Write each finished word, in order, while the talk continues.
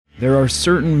There are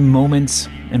certain moments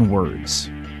and words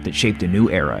that shaped a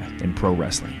new era in pro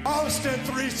wrestling. Austin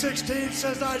 316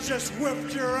 says I just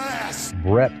whipped your ass.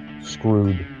 Brett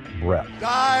screwed Brett.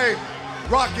 Die,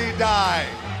 Rocky, die.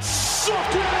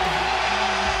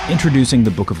 Introducing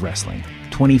the Book of Wrestling,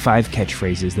 25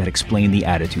 catchphrases that explain the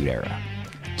Attitude Era.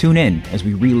 Tune in as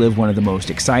we relive one of the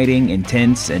most exciting,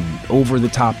 intense, and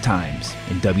over-the-top times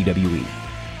in WWE,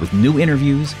 with new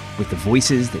interviews with the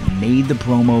voices that made the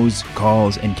promos,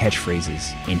 calls, and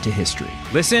catchphrases into history.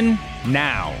 Listen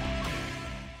now.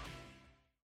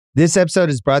 This episode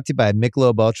is brought to you by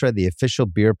Michelob Ultra, the official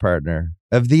beer partner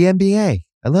of the NBA.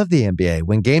 I love the NBA.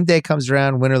 When game day comes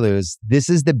around, win or lose, this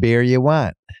is the beer you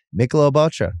want. Michelob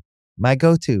Ultra, my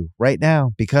go-to right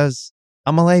now because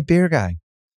I'm a light beer guy.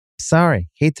 Sorry,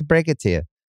 hate to break it to you.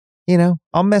 You know,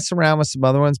 I'll mess around with some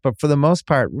other ones, but for the most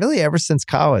part, really ever since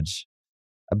college,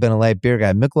 I've been a light beer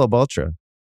guy. Michelob Ultra.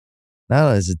 Not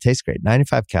only does it taste great,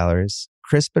 95 calories,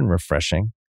 crisp and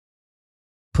refreshing.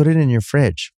 Put it in your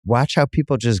fridge. Watch how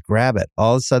people just grab it.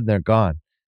 All of a sudden, they're gone.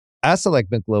 I also like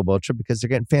Michelob Ultra because they're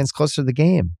getting fans closer to the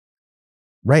game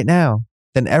right now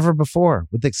than ever before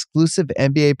with exclusive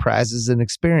NBA prizes and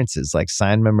experiences like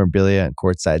signed memorabilia and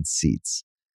courtside seats.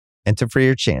 Enter for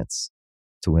your chance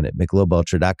to win at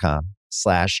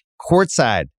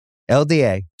MichelobUltra.com/courtside.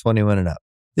 LDA 21 and up.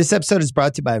 This episode is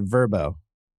brought to you by Vrbo.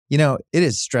 You know, it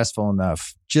is stressful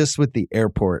enough just with the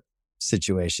airport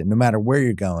situation. No matter where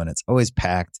you're going, it's always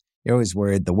packed. You're always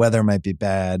worried the weather might be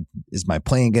bad. Is my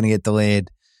plane going to get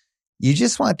delayed? You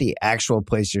just want the actual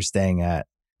place you're staying at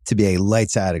to be a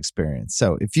lights out experience.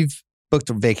 So if you've booked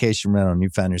a vacation rental and you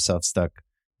found yourself stuck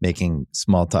making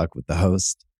small talk with the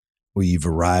host, or you've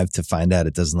arrived to find out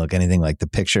it doesn't look anything like the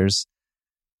pictures,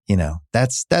 you know,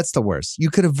 that's the worst. You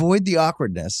could avoid the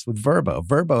awkwardness with Vrbo.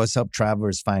 Vrbo has helped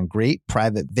travelers find great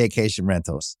private vacation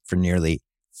rentals for nearly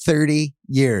 30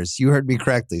 years. You heard me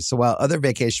correctly. So while other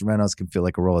vacation rentals can feel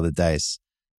like a roll of the dice,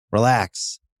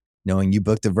 relax knowing you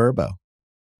booked a Vrbo.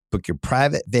 Book your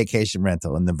private vacation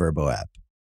rental in the Vrbo app.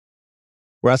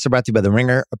 We're also brought to you by the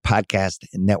Ringer Podcast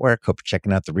Network. Hope you're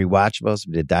checking out the rewatchables.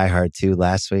 We did Die Hard 2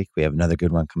 last week. We have another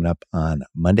good one coming up on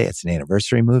Monday. It's an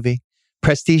anniversary movie.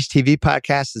 Prestige TV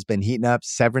podcast has been heating up.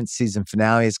 Severance season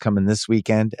finale is coming this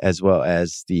weekend, as well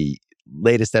as the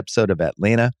latest episode of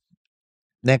Atlanta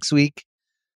next week.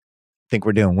 I think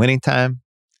we're doing Winning Time.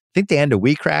 I think the end of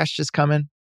We Crashed is coming.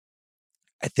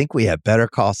 I think we have Better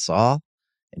Call Saul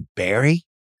and Barry.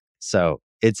 So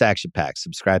it's action packed.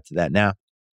 Subscribe to that now.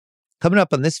 Coming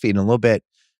up on this feed in a little bit,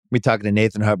 we're talking to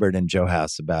Nathan Hubbard and Joe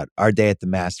House about our day at the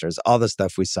Masters, all the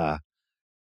stuff we saw,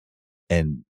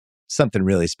 and something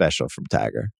really special from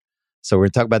Tiger. So we're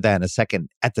going to talk about that in a second.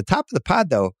 At the top of the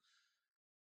pod, though,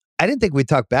 I didn't think we'd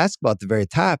talk basketball at the very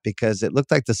top because it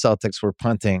looked like the Celtics were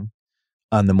punting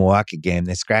on the Milwaukee game.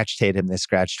 They scratched Tatum, they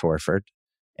scratched Horford,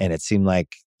 and it seemed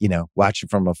like, you know, watching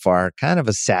from afar, kind of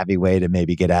a savvy way to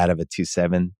maybe get out of a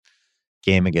 2-7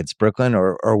 game against Brooklyn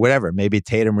or whatever. Maybe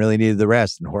Tatum really needed the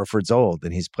rest and Horford's old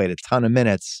and he's played a ton of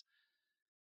minutes.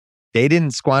 They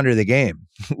didn't squander the game.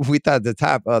 We thought at the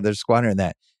top, oh, they're squandering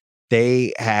that.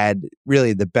 They had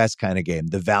really the best kind of game,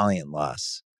 the valiant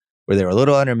loss, where they were a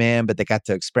little undermanned, but they got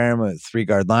to experiment with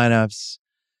 3-guard lineups.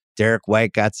 Derek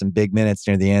White got some big minutes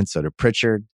near the end, so did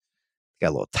Pritchard. Got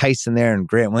a little Tyson there and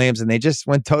Grant Williams, and they just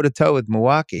went toe-to-toe with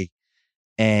Milwaukee.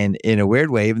 And in a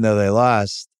weird way, even though they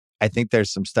lost, I think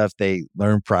there's some stuff they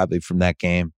learned probably from that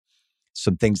game,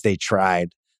 some things they tried.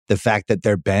 The fact that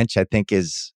their bench, I think,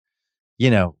 is, you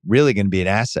know, really going to be an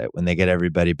asset when they get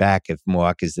everybody back if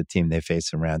Milwaukee's the team they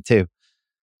face in round 2.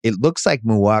 It looks like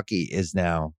Milwaukee is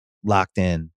now locked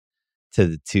in to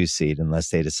the 2 seed unless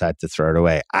they decide to throw it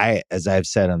away. As I've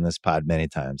said on this pod many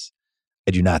times,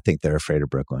 I do not think they're afraid of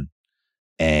Brooklyn.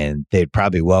 And they'd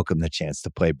probably welcome the chance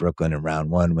to play Brooklyn in round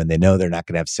 1 when they know they're not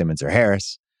going to have Simmons or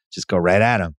Harris. Just go right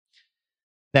at them.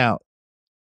 Now,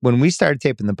 when we started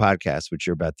taping the podcast, which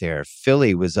you're about to hear,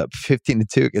 Philly was up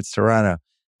 15-2 against Toronto.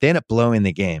 They ended up blowing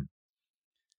the game.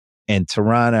 And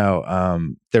Toronto,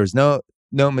 there was no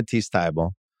Matisse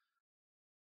Thybulle.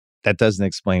 That doesn't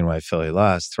explain why Philly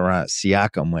lost.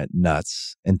 Siakam went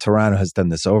nuts. And Toronto has done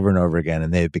this over and over again,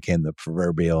 and they've become the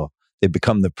proverbial,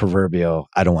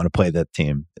 I don't want to play that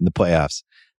team in the playoffs.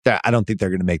 I don't think they're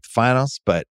going to make the finals,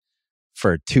 but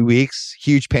for 2 weeks,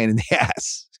 huge pain in the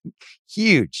ass.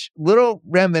 Huge. Little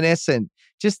reminiscent,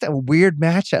 just a weird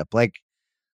matchup, like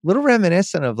little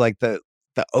reminiscent of like the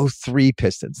 03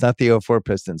 Pistons, not the 04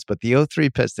 Pistons, but the 03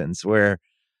 Pistons, where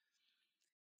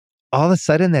all of a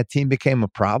sudden that team became a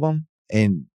problem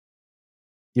and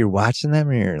you're watching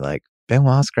them and you're like, Ben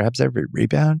Wallace grabs every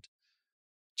rebound.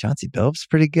 Chauncey Billups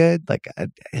pretty good. Like,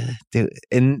 dude.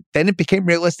 And then it became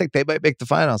realistic they might make the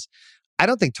finals. I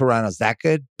don't think Toronto's that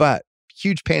good, but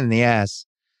huge pain in the ass.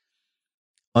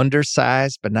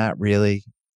 Undersized, but not really.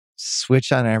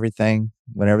 Switch on everything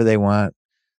whenever they want.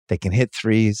 They can hit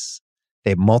threes.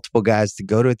 They have multiple guys to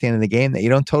go to at the end of the game that you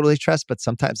don't totally trust, but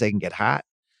sometimes they can get hot.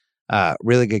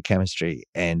 Really good chemistry.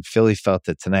 And Philly felt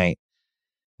it tonight.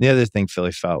 The other thing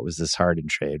Philly felt was this Harden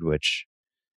trade, which,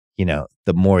 you know,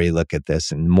 the more you look at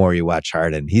this and the more you watch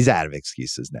Harden, he's out of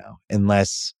excuses now,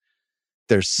 unless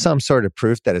there's some sort of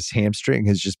proof that his hamstring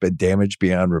has just been damaged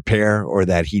beyond repair or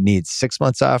that he needs 6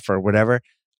 months off or whatever.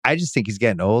 I just think he's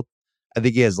getting old. I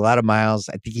think he has a lot of miles.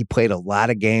 I think he played a lot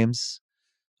of games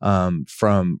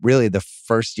from really the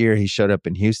first year he showed up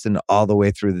in Houston all the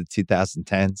way through the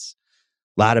 2010s.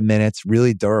 A lot of minutes,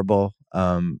 really durable.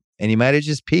 And he might have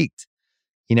just peaked,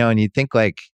 you know, and you think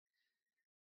like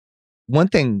one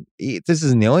thing, this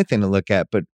isn't the only thing to look at,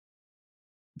 but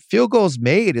field goals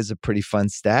made is a pretty fun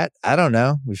stat. I don't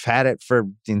know. We've had it for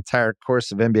the entire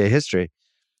course of NBA history.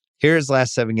 Here's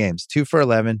last 7 games: 2 for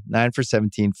 11, 9 for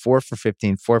 17, 4 for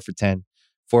 15, 4 for 10,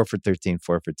 4 for 13,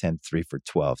 4 for 10, 3 for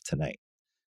 12 tonight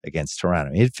against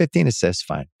Toronto. He had 15 assists,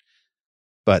 fine.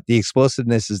 But the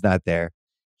explosiveness is not there.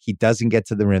 He doesn't get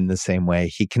to the rim the same way.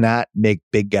 He cannot make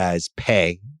big guys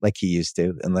pay like he used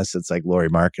to, unless it's like Lauri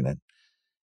Markkanen.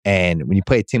 And when you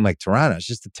play a team like Toronto, it's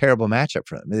just a terrible matchup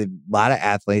for them. They have a lot of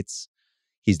athletes.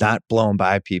 He's not blowing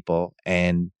by people.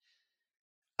 And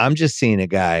I'm just seeing a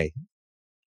guy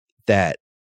that,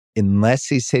 unless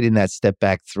he's hitting that step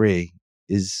back three,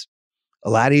 is a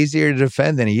lot easier to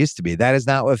defend than he used to be. That is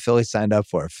not what Philly signed up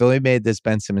for. Philly made this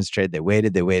Ben Simmons trade. They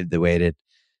waited.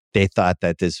 They thought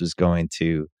that this was going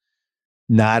to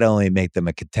not only make them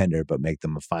a contender, but make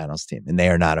them a finals team. And they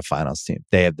are not a finals team.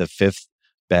 They have the 5th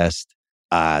best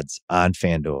odds on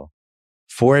FanDuel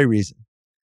for a reason,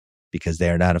 because they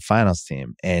are not a finals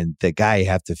team. And the guy you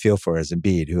have to feel for is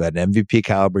Embiid, who had an MVP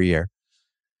caliber year.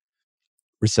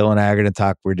 Russillo and I are going to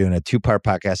talk. We're doing a 2-part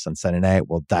podcast on Sunday night.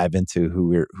 We'll dive into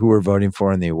who we're voting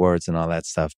for in the awards and all that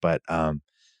stuff. But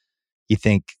you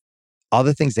think all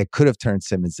the things that could have turned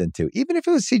Simmons into, even if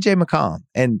it was CJ McCollum.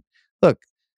 And look,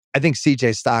 I think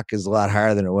CJ's stock is a lot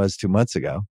higher than it was 2 months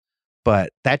ago,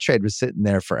 but that trade was sitting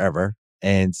there forever.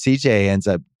 And CJ ends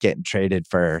up getting traded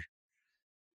for,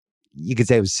 you could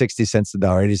say it was 60 cents a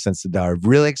dollar, 80 cents a dollar,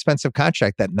 really expensive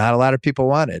contract that not a lot of people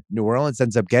wanted. New Orleans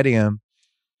ends up getting him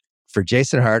for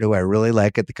Jason Hart, who I really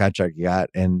like at the contract he got,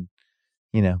 and,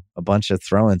 you know, a bunch of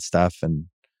throwing stuff and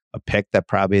a pick that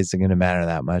probably isn't going to matter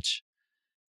that much.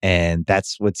 And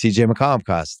that's what CJ McCollum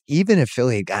cost. Even if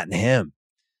Philly had gotten him,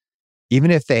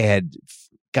 even if they had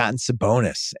gotten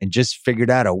Sabonis and just figured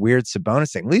out a weird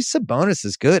Sabonis thing, at least Sabonis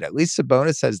is good. At least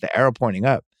Sabonis has the arrow pointing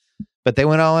up. But they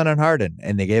went all in on Harden,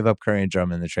 and they gave up Curry and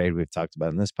Drummond in the trade we've talked about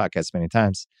in this podcast many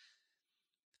times.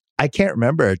 I can't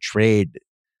remember a trade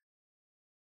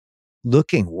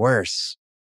looking worse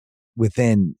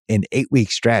within an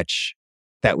 8-week stretch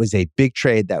that was a big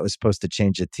trade that was supposed to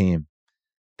change a team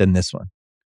than this one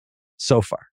so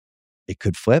far. It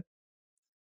could flip.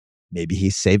 Maybe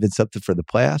he's saving something for the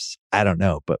playoffs. I don't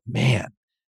know. But man,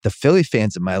 the Philly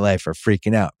fans in my life are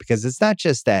freaking out, because it's not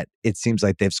just that it seems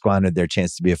like they've squandered their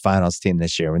chance to be a finals team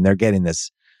this year when they're getting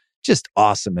this just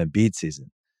awesome Embiid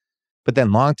season. But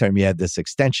then long term, you have this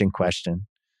extension question,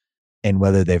 and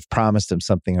whether they've promised him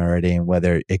something already, and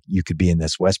whether you could be in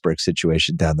this Westbrook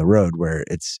situation down the road where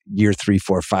it's year 3,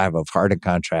 4, 5 of Harden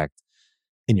contract,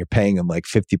 and you're paying him like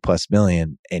 $50+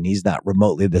 million, and he's not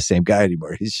remotely the same guy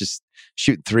anymore. He's just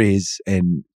shooting threes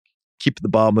and keeping the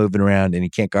ball moving around, and he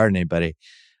can't guard anybody.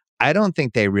 I don't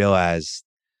think they realized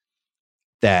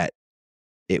that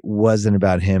it wasn't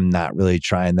about him not really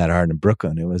trying that hard in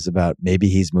Brooklyn. It was about maybe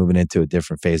he's moving into a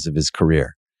different phase of his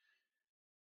career.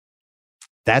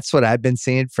 That's what I've been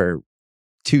seeing for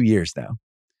 2 years now.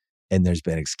 And there's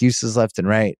been excuses left and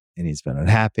right, and he's been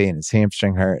unhappy, and his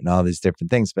hamstring hurt, and all these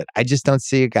different things. But I just don't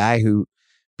see a guy who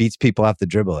beats people off the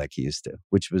dribble like he used to,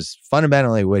 which was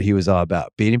fundamentally what he was all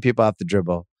about: beating people off the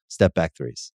dribble, step back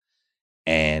threes.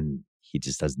 And he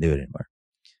just doesn't do it anymore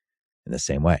in the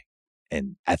same way.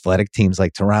 And athletic teams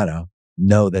like Toronto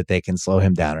know that they can slow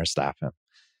him down or stop him.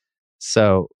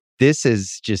 So this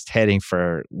is just heading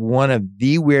for one of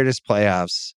the weirdest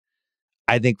playoffs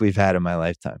I think we've had in my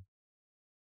lifetime.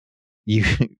 You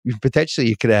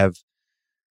could have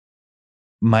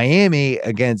Miami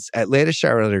against Atlanta,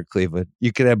 Charlotte, or Cleveland.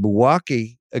 You could have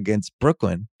Milwaukee against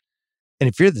Brooklyn. And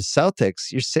if you're the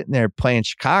Celtics, you're sitting there playing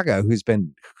Chicago, who's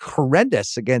been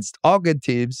horrendous against all good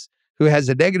teams, who has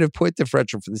a negative point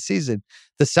differential for the season.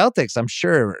 The Celtics, I'm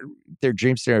sure their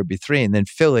dream scenario would be 3, and then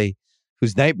Philly,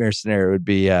 whose nightmare scenario would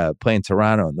be playing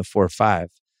Toronto in the 4-5.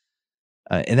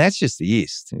 And that's just the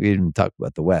East. We didn't even talk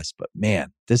about the West. But,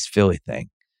 man, this Philly thing,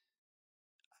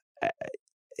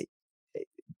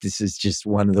 this is just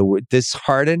one of the... This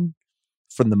Harden,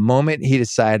 from the moment he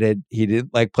decided he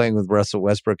didn't like playing with Russell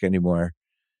Westbrook anymore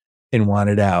and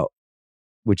wanted out,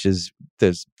 which is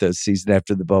the season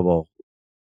after the bubble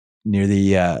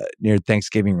near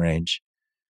Thanksgiving range,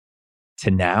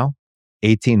 to now,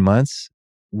 18 months,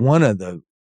 one of the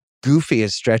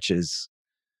goofiest stretches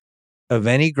of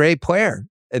any great player.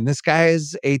 And this guy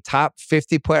is a top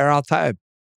 50 player all time.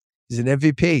 He's an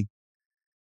MVP.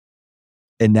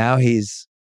 And now he's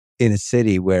in a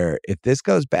city where if this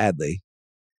goes badly,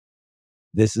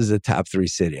 this is a top 3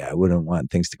 city I wouldn't want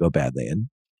things to go badly in,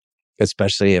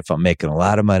 especially if I'm making a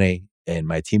lot of money and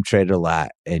my team traded a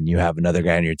lot and you have another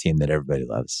guy on your team that everybody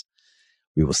loves.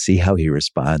 We will see how he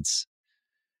responds.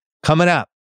 Coming up,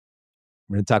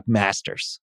 we're going to talk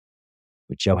Masters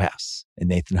with Joe House and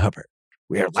Nathan Hubbard.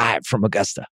 We are live from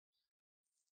Augusta.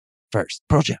 First,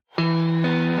 Pearl Jam.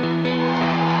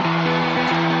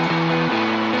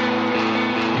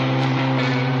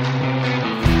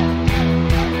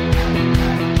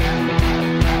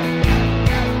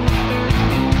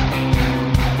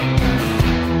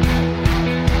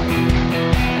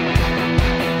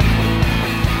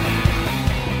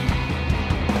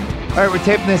 All right, we're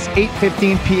taping this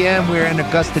 8:15 p.m. We're in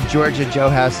Augusta, Georgia. Joe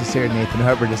House is here. Nathan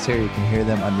Hubbard is here. You can hear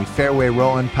them on the Fairway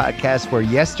Rollin' podcast, where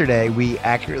yesterday we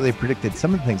accurately predicted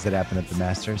some of the things that happened at the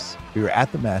Masters. We were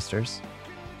at the Masters.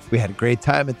 We had a great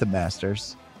time at the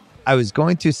Masters. I was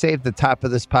going to save the top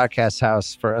of this podcast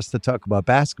house for us to talk about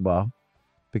basketball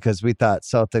because we thought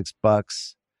Celtics,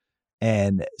 Bucks,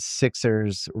 and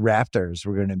Sixers, Raptors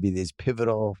were going to be these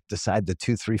pivotal, decide the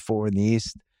 2, 3, 4 in the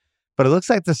East. But it looks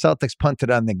like the Celtics punted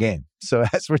on the game. So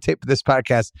as we're taping this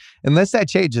podcast, unless that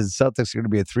changes, the Celtics are going to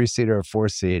be a 3-seed or a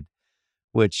 4-seed,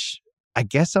 which I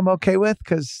guess I'm okay with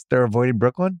because they're avoiding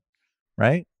Brooklyn,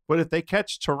 right? But if they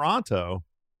catch Toronto,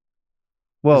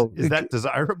 well, is that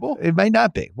desirable? It might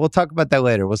not be. We'll talk about that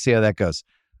later. We'll see how that goes.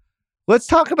 Let's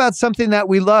talk about something that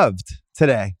we loved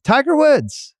today. Tiger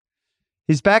Woods.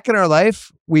 He's back in our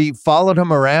life. We followed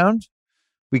him around.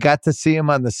 We got to see him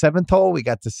on the 7th hole. We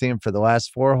got to see him for the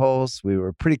last 4 holes. We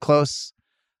were pretty close.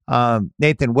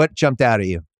 Nathan, what jumped out at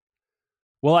you?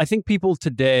 Well, I think people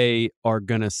today are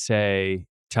going to say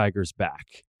Tiger's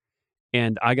back.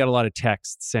 And I got a lot of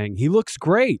texts saying, he looks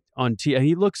great on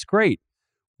he looks great.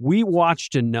 We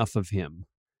watched enough of him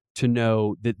to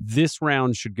know that this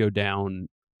round should go down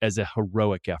as a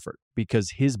heroic effort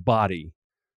because his body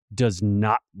does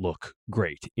not look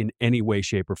great in any way,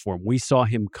 shape, or form. We saw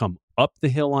him come up the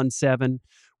hill on 7.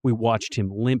 We watched him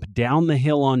limp down the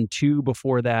hill on 2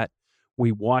 before that.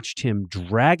 We watched him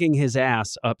dragging his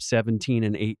ass up 17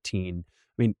 and 18.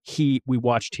 I mean, we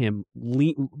watched him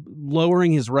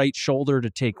lowering his right shoulder to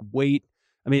take weight.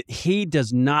 I mean, he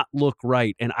does not look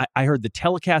right. And I heard the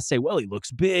telecast say, well, he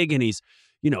looks big and he's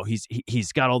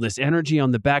got all this energy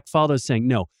on the back. Faldo's saying,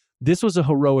 no, this was a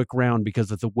heroic round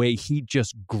because of the way he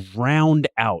just ground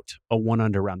out a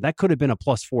 1-under round. That could have been a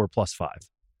 +4, +5.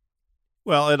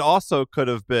 Well, it also could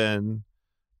have been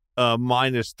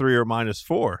 -3 or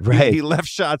 -4. Right. He left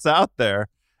shots out there.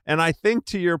 And I think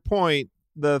to your point,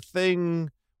 the thing,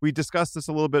 we discussed this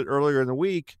a little bit earlier in the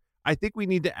week, I think we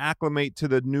need to acclimate to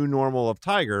the new normal of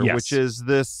Tiger, yes, which is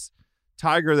this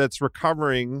Tiger that's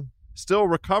still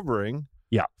recovering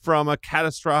from a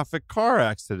catastrophic car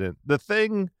accident. The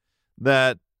thing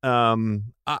that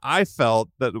I felt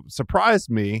that surprised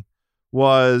me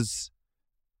was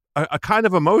a kind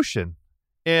of emotion.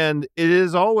 And it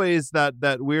is always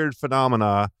that weird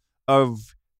phenomena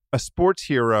of a sports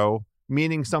hero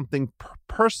meaning something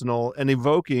personal and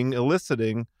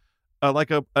eliciting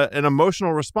like an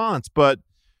emotional response. But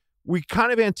we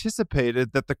kind of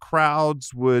anticipated that the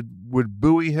crowds would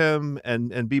buoy him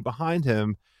and be behind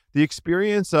him. The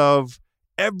experience of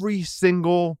every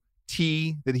single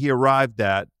tee that he arrived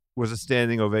at was a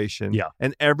standing ovation. Yeah.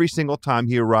 And every single time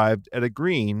he arrived at a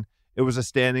green, it was a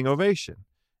standing ovation.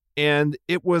 And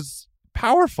it was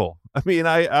powerful. I mean,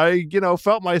 I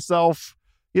felt myself,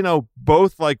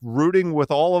 both like rooting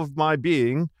with all of my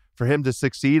being for him to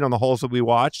succeed on the holes that we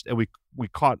watched. And we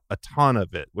caught a ton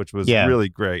of it, which was really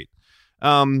great.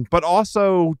 But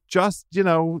also just,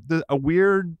 a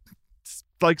weird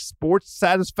like sports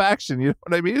satisfaction. You know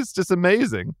what I mean? It's just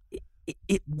amazing.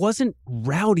 It wasn't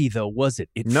rowdy, though, was it?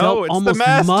 It no, felt it's almost the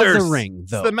Masters. mothering,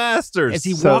 though. It's the Masters. As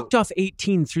he walked off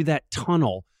 18 through that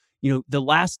tunnel, the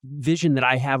last vision that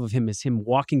I have of him is him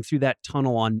walking through that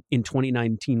tunnel in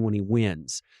 2019 when he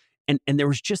wins. And there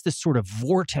was just this sort of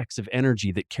vortex of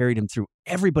energy that carried him through.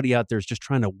 Everybody out there is just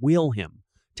trying to will him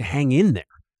to hang in there.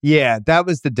 Yeah, that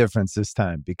was the difference this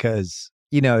time because,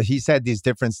 he's had these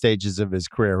different stages of his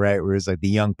career, right? Where he was like the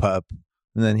young pup,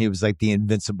 and then he was like the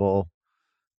invincible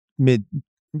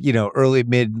early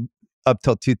mid up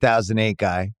till 2008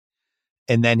 guy.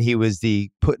 And then he was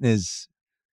the putting his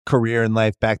career and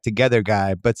life back together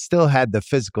guy, but still had the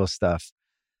physical stuff.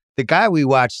 The guy we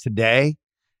watched today,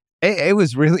 it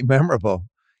was really memorable.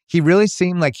 He really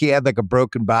seemed like he had like a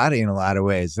broken body in a lot of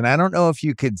ways. And I don't know if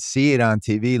you could see it on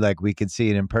TV like we could see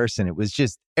it in person. It was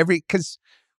just because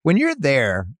when you're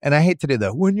there, and I hate to do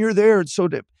that, when you're there, it's so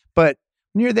deep. But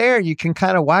when you're there, you can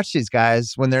kind of watch these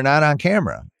guys when they're not on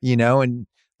camera, and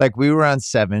like we were on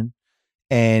 7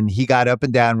 and he got up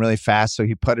and down really fast. So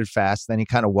he putted fast. Then he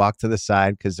kind of walked to the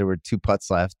side because there were 2 putts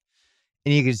left.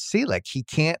 And you could see like he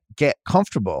can't get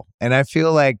comfortable. And I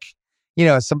feel like,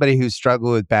 as somebody who's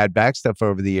struggled with bad back stuff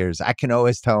over the years, I can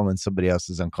always tell when somebody else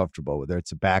is uncomfortable, whether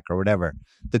it's a back or whatever.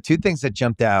 The 2 things that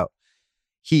jumped out,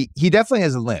 he definitely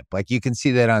has a limp. Like you can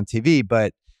see that on TV,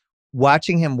 but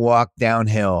watching him walk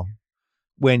downhill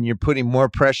when you're putting more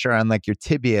pressure on like your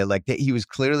tibia, like that, he was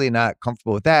clearly not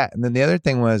comfortable with that. And then the other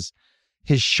thing was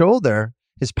his shoulder,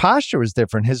 his posture was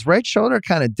different. His right shoulder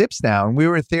kind of dips now. And we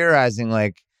were theorizing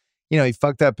like, he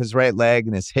fucked up his right leg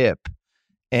and his hip.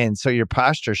 And so your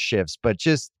posture shifts, but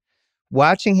just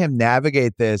watching him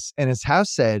navigate this, and his house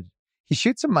said he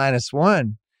shoots a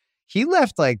 -1. He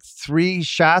left like 3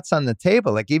 shots on the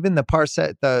table. Like even the par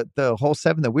set, the hole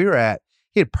 7 that we were at,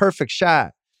 he had a perfect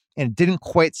shot and it didn't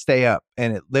quite stay up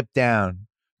and it lipped down.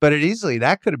 But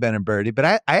that could have been a birdie. But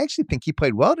I actually think he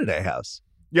played well today, House.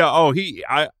 Yeah. Oh,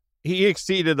 he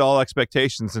exceeded all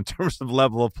expectations in terms of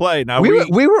level of play. Now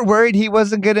we were worried he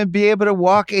wasn't going to be able to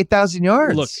walk 8,000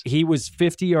 yards. Look, he was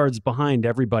 50 yards behind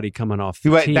everybody coming off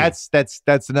the tee.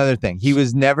 That's another thing. He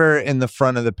was never in the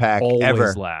front of the pack. Always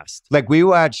ever. Last. Like we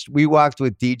walked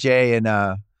with DJ and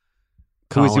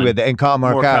who was he with? And Colin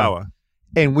Morikawa.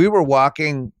 And we were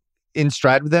walking in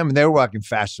stride with them, and they were walking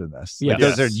faster than us. Yeah. Like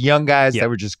those are young guys that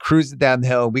were just cruising down the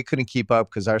hill. We couldn't keep up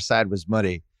because our side was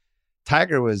muddy.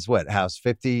 Tiger was House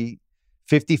 50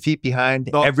 feet behind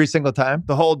every single time?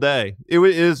 The whole day. It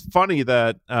is funny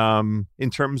that in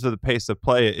terms of the pace of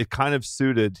play, it kind of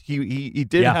suited. He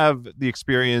did have the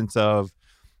experience of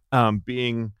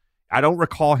being, I don't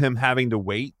recall him having to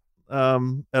wait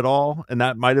at all. And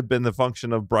that might have been the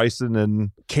function of Bryson and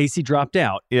Casey dropped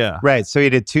out. Yeah. Right. So he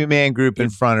had a 2-man group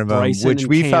in front of him, Bryson which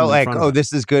we Cam felt like,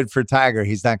 this is good for Tiger.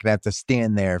 He's not going to have to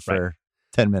stand there for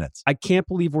 10 minutes. I can't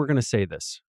believe we're going to say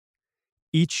this.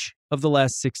 Each of the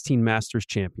last 16 Masters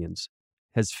champions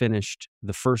has finished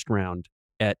the first round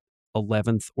at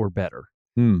 11th or better.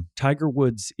 Tiger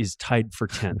Woods is tied for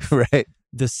 10th. Right.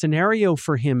 The scenario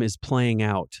for him is playing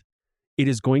out. It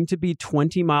is going to be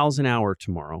 20 miles an hour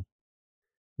tomorrow,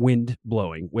 wind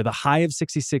blowing, with a high of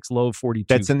 66, low of 42.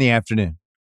 That's in the afternoon.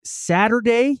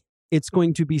 Saturday, it's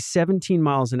going to be 17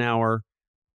 miles an hour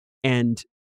and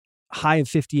high of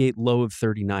 58, low of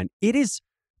 39. It is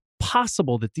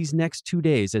possible that these next 2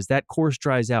 days, as that course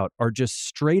dries out, are just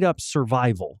straight up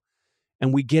survival.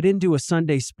 And we get into a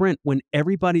Sunday sprint when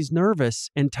everybody's nervous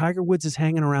and Tiger Woods is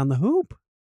hanging around the hoop.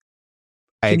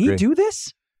 Can he do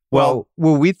this? Well,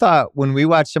 we thought when we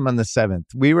watched him on the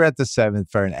 7th, we were at the 7th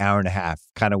for an hour and a half,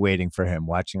 kind of waiting for him,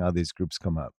 watching all these groups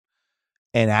come up.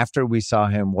 And after we saw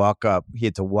him walk up, he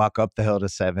had to walk up the hill to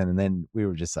 7. And then we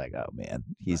were just like, oh man,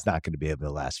 he's not going to be able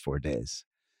to last 4 days.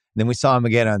 Then we saw him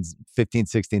again on 15,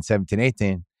 16, 17,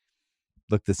 18.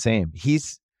 Looked the same.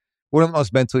 He's one of the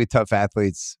most mentally tough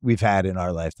athletes we've had in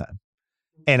our lifetime.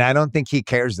 And I don't think he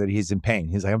cares that he's in pain.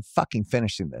 He's like, I'm fucking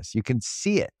finishing this. You can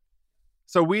see it.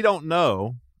 So we don't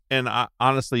know, and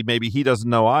honestly, maybe he doesn't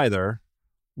know either,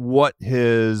 what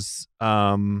his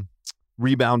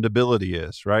reboundability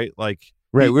is, right? Like,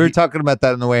 right. We were talking about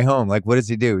that on the way home. Like, what does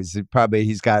he do? He's got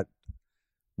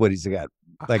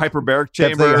like hyperbaric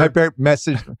chamber, hyperbaric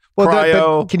message.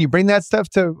 Well, can you bring that stuff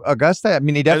to Augusta? I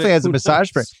mean, he definitely has a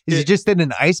massage brain. Is he just in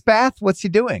an ice bath? What's he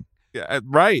doing? Yeah,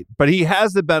 right. But he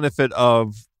has the benefit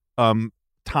of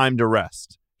time to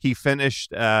rest. He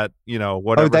finished at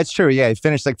whatever. Oh, that's true. Yeah, he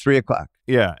finished like 3:00.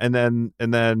 Yeah, and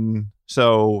then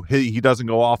so he doesn't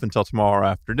go off until tomorrow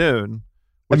afternoon.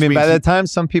 I mean, by the time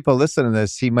some people listen to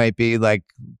this, he might be like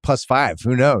 +5.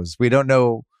 Who knows? We don't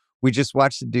know. We just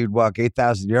watched the dude walk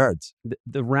 8,000 yards.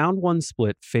 The round one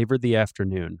split favored the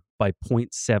afternoon by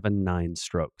 0.79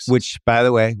 strokes. Which, by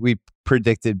the way, we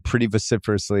predicted pretty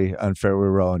vociferously on Fairway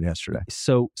Rolling yesterday.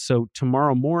 So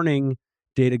tomorrow morning,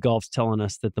 Data Golf's telling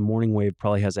us that the morning wave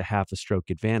probably has a half a stroke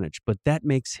advantage, but that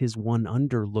makes his 1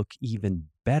 under look even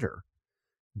better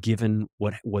given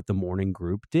what the morning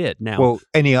group did. Now, well,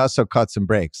 and he also caught some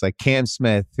breaks. Like Cam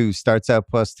Smith, who starts out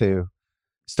 +2,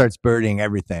 starts birdieing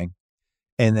everything.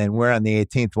 And then we're on the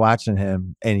 18th watching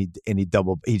him, and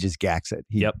he just gacks it.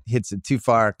 He hits it too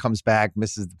far, comes back,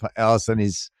 misses all of a sudden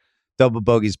he's double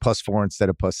bogeys +4 instead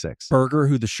of +6. Berger,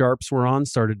 who the Sharps were on,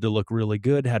 started to look really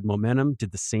good, had momentum,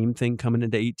 did the same thing coming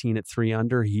into 18 at 3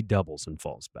 under. He doubles and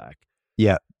falls back.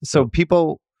 Yeah. So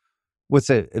people, what's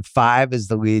it? 5 is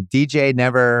the lead. DJ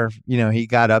never, he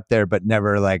got up there, but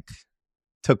never like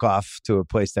took off to a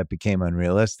place that became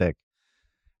unrealistic.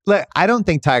 Look, I don't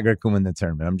think Tiger can win the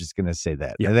tournament. I'm just going to say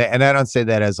that. Yeah. And I don't say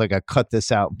that as like a cut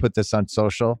this out and put this on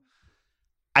social.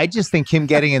 I just think him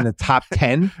getting in the top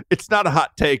 10. It's not a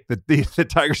hot take that the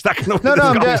Tiger's not going to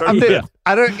win this tournament.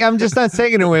 I'm just not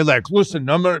saying it in a way like, listen,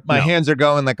 my hands are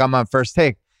going like I'm on first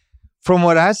take. From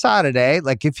what I saw today,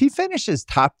 like if he finishes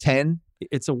top 10,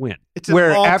 it's a win. It's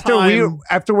where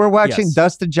after we're watching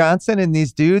Dustin Johnson and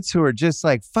these dudes who are just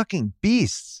like fucking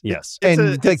beasts. Yes.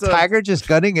 And Tiger just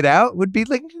gutting it out would be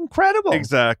like incredible.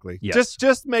 Exactly. Yes.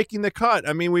 Just making the cut.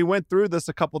 I mean, we went through this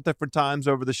a couple different times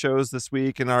over the shows this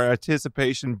week and our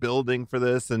anticipation building for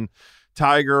this, and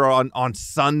Tiger on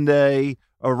Sunday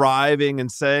arriving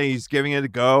and saying he's giving it a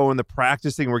go, and the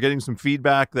practicing, we're getting some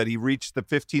feedback that he reached the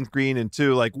 15th green in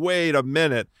 2, like, wait a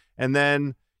minute. And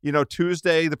then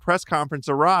Tuesday, the press conference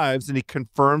arrives and he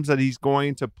confirms that he's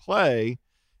going to play.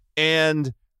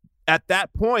 And at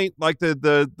that point, like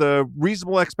the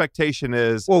reasonable expectation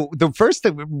is, well, the first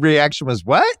reaction was,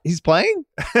 what? He's playing?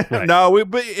 Right. No,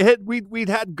 we'd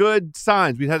had good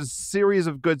signs. We'd had a series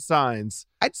of good signs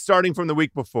starting from the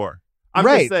week before. I'm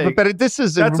right. just saying, but this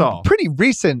is pretty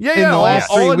recent in the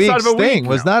last all 3 weeks thing.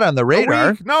 Was not on the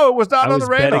radar. No, it was not on the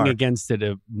radar. I was betting against it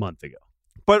a month ago.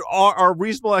 But our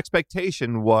reasonable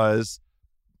expectation was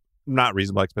not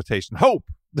reasonable expectation. Hope.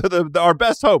 Our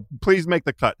best hope. Please make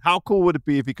the cut. How cool would it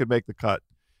be if he could make the cut?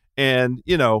 And,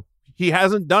 he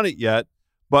hasn't done it yet,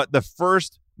 but the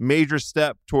first major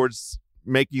step towards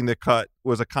making the cut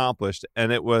was accomplished.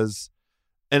 And it was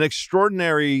an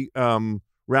extraordinary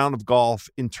round of golf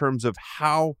in terms of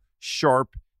how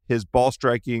sharp his ball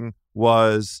striking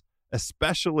was,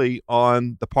 especially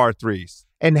on the par 3s.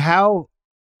 And how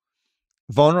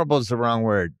vulnerable is the wrong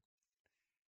word.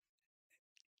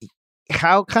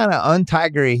 How kind of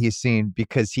untigery he's seen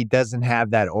because he doesn't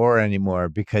have that aura anymore,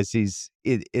 because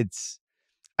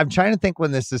I'm trying to think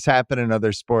when this has happened in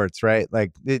other sports, right?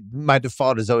 Like my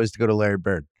default is always to go to Larry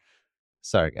Bird.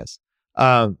 Sorry, guys.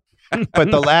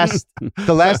 But the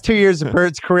last 2 years of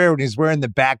Bird's career when he's wearing the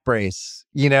back brace,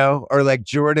 or like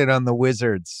Jordan on the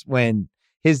Wizards when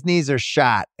his knees are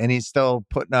shot and he's still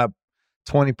putting up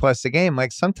 20 plus a game.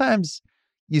 Like sometimes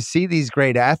you see these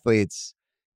great athletes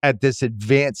at this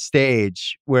advanced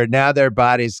stage where now their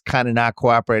body's kind of not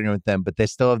cooperating with them, but they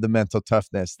still have the mental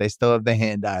toughness. They still have the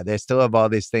hand-eye. They still have all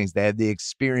these things. They have the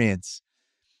experience.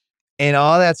 And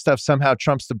all that stuff somehow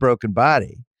trumps the broken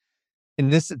body.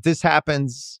 And this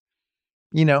happens,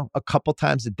 a couple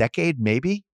times a decade,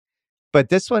 maybe. But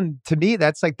this one, to me,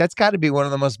 that's got to be one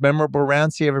of the most memorable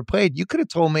rounds he ever played. You could have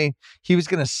told me he was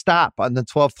going to stop on the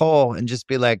 12th hole and just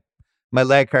be like, my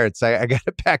leg hurts. I got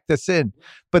to pack this in.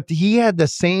 But he had the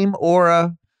same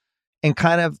aura and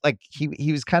kind of like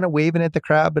he was kind of waving at the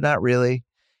crowd, but not really.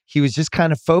 He was just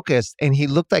kind of focused. And he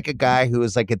looked like a guy who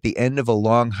was like at the end of a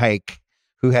long hike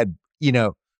who had,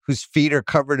 whose feet are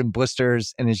covered in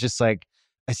blisters and is just like,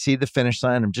 I see the finish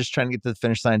line. I'm just trying to get to the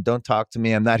finish line. Don't talk to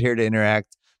me. I'm not here to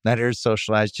interact. I'm not here to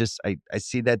socialize. Just I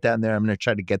see that down there. I'm going to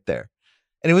try to get there.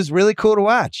 And it was really cool to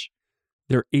watch.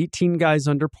 There are 18 guys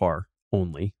under par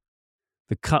only.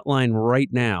 The cut line right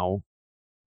now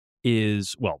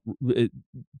is,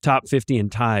 top 50 in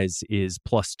ties is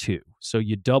 +2. So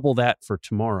you double that for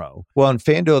tomorrow. Well, in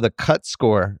FanDuel, the cut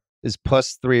score is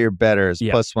 +3 or better, is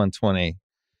 +120.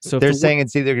 So they're saying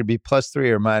it's either going to be +3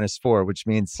 or -4, which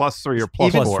means +3 or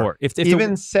 +4. If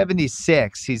even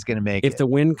 76, he's going to make it. If the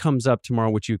wind comes up tomorrow,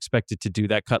 which you expect it to do,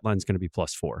 that cut line's going to be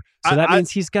 +4. So that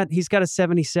means he's got a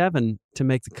 77 to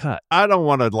make the cut. I don't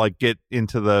want to get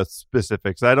into the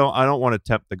specifics. I don't want to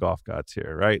tempt the golf gods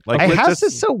here, right? Like House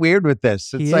is so weird with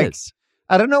this. It's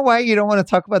I don't know why you don't want to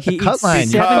talk about the cut line.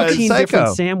 17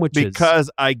 different sandwiches.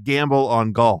 Because I gamble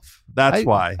on golf. That's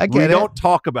why. We don't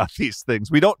talk about these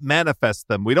things. We don't manifest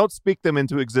them. We don't speak them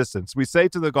into existence. We say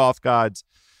to the golf gods,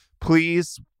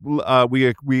 please,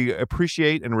 we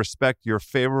appreciate and respect your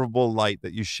favorable light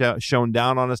that you shone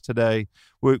down on us today.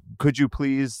 Could you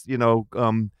please,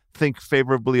 think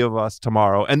favorably of us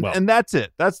tomorrow? And that's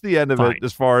it. That's the end of it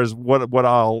as far as what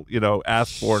I'll,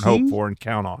 ask for and hope for and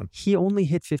count on. He only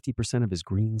hit 50% of his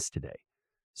greens today.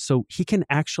 So he can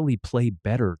actually play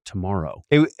better tomorrow.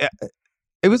 It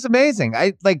was amazing.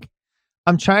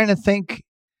 I'm trying to think.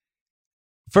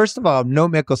 First of all, no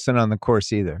Mickelson on the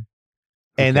course either.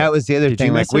 And that was the other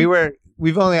thing. Like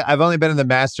I've only been in the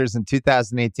Masters in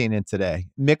 2018 and today.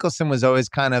 Mickelson was always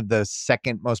kind of the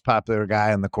second most popular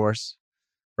guy on the course,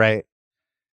 right?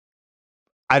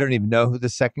 I don't even know who the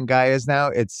second guy is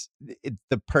now.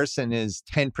 The person is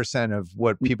 10% of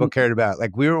what people cared about.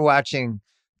 Like we were watching,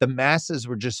 the masses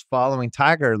were just following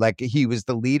Tiger like he was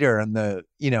the leader on on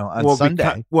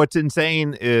Sunday. What's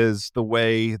insane is the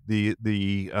way the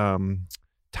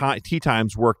tee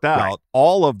times worked out. Right.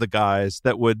 All of the guys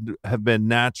that would have been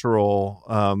natural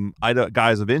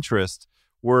guys of interest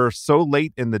were so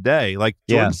late in the day. Like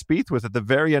Jordan Spieth was at the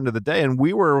very end of the day, and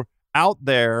we were out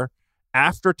there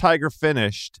after Tiger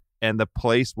finished, and the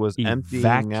place was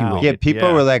emptying out. Yeah,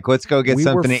 people were like, "Let's go get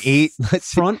something to eat."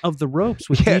 Front of the ropes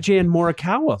with DJ and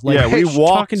Morikawa. Like, we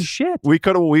walked talking shit. We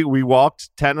walked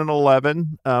 10 and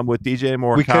 11 with DJ and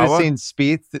Morikawa. We could have seen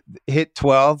Spieth hit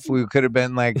 12. We could have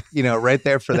been like, right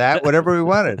there for that. Whatever we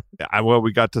wanted.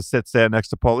 We got to stand next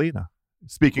to Paulina.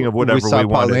 Speaking of whatever we saw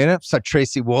wanted, Paulina, saw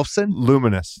Tracy Wolfson.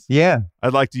 Luminous. Yeah,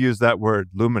 I'd like to use that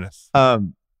word, luminous. But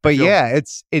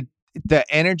the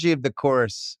energy of the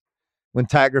course when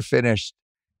Tiger finished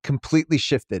completely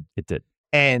shifted. It did.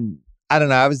 And I don't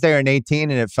know, I was there in 18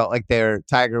 and it felt like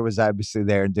Tiger was obviously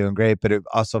there and doing great, but it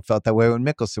also felt that way when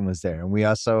Mickelson was there. And we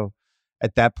also,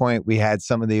 at that point, we had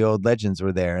some of the old legends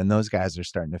were there and those guys are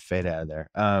starting to fade out of there.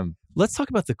 Let's talk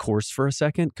about the course for a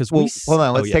second. Because hold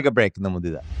on, let's take a break and then we'll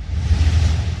do that.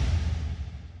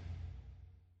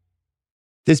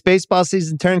 This baseball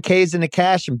season, turn Ks into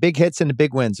cash and big hits into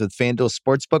big wins with FanDuel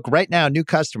Sportsbook. Right now, new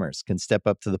customers can step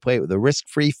up to the plate with a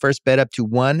risk-free first bet up to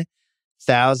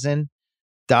 $1,000.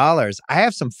 I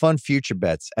have some fun future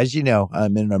bets. As you know,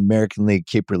 I'm in an American League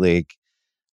Keeper League.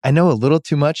 I know a little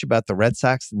too much about the Red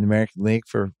Sox in the American League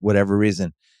for whatever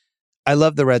reason. I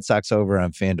love the Red Sox over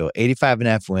on FanDuel.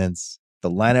 85.5 wins. The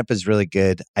lineup is really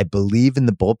good. I believe in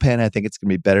the bullpen. I think it's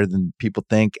going to be better than people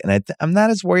think. And I'm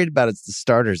not as worried about the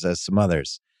starters as some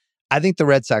others. I think the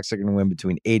Red Sox are going to win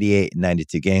between 88 and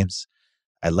 92 games.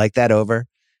 I like that over.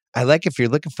 I like if you're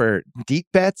looking for deep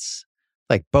bets,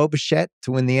 like Bo Bichette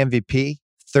to win the MVP,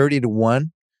 30-1.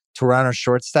 Toronto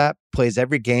shortstop, plays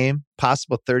every game,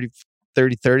 possible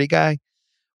 30-30 guy.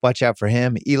 Watch out for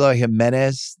him. Eloy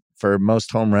Jimenez for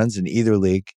most home runs in either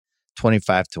league.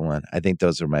 25-1. I think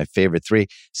those are my favorite three.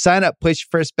 Sign up, place your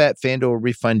first bet. FanDuel will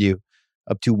refund you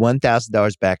up to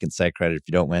 $1,000 back in site credit if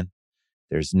you don't win.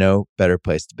 There's no better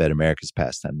place to bet America's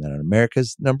pastime than on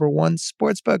America's #1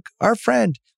 sportsbook. Our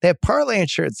friend, they have parlay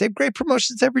insurance. They have great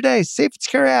promotions every day. Safe and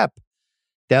secure app.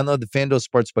 Download the FanDuel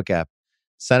Sportsbook app.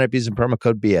 Sign up using promo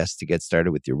code BS to get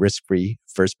started with your risk-free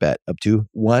first bet up to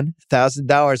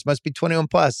 $1,000. Must be 21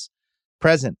 plus.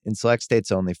 Present in select states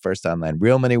only. First online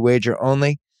real money wager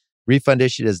only. Refund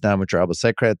issued as non-withdrawable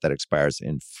site credit that expires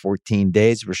in 14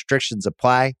 days. Restrictions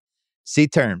apply. See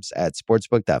terms at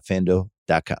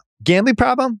sportsbook.fanduel.com. Gambling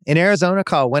problem? In Arizona,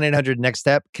 call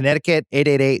 1-800-NEXT-STEP. Connecticut,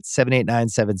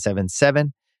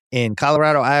 888-789-7777. In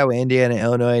Colorado, Iowa, Indiana,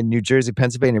 Illinois, New Jersey,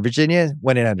 Pennsylvania, Virginia,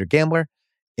 1-800-GAMBLER.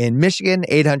 In Michigan,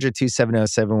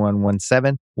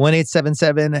 800-270-7117.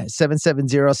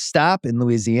 1-877-770-STOP. In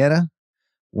Louisiana,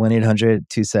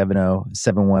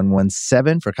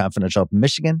 1-800-270-7117 for confidential help in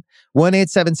Michigan.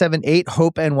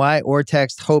 1-877-8-HOPE-NY or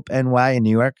text HOPE-NY in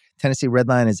New York. Tennessee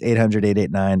Redline is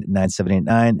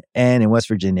 800-889-9789. And in West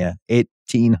Virginia,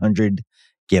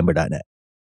 1800gambler.net.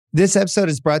 This episode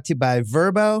is brought to you by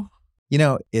Vrbo.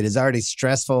 It is already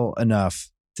stressful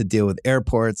enough to deal with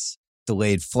airports,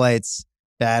 delayed flights,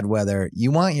 bad weather.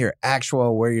 You want your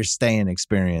actual where you're staying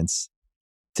experience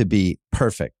to be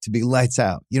perfect, to be lights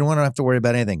out. You don't want to have to worry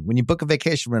about anything. When you book a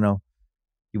vacation rental,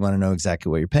 you want to know exactly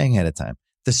what you're paying ahead of time.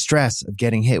 The stress of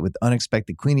getting hit with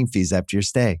unexpected cleaning fees after your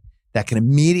stay, that can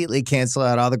immediately cancel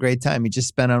out all the great time you just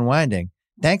spent unwinding.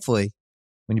 Thankfully,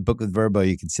 when you book with Vrbo,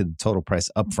 you can see the total price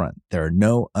upfront. There are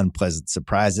no unpleasant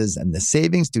surprises, and the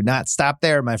savings do not stop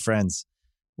there, my friends.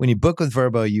 When you book with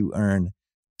Vrbo, you earn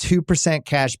 2%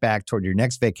 cash back toward your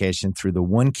next vacation through the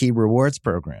One Key Rewards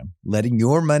program, letting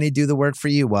your money do the work for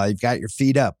you while you've got your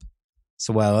feet up.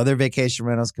 So while other vacation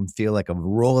rentals can feel like a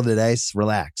roll of the dice,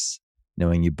 relax,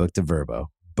 knowing you booked a Vrbo.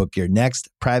 Book your next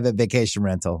private vacation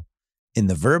rental in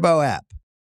the Vrbo app.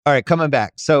 All right, coming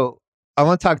back. So I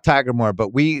want to talk Tiger more, but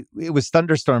it was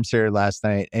thunderstorms here last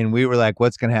night, and we were like,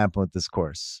 what's going to happen with this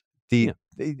course?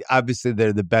 Obviously,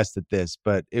 they're the best at this,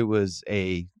 but it was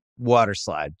a water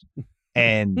slide.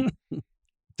 And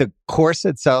the course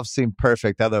itself seemed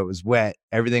perfect, although it was wet.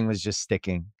 Everything was just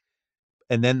sticking.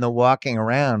 And then the walking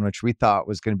around, which we thought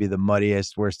was going to be the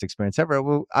muddiest, worst experience ever,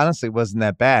 well, honestly, wasn't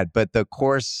that bad. But the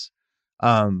course,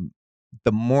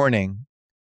 the morning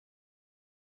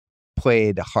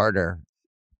played harder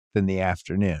than the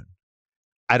afternoon.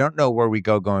 I don't know where we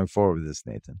go going forward with this,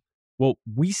 Nathan. Well,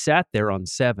 we sat there on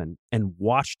 7 and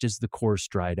watched as the course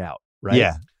dried out, right?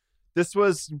 Yeah. This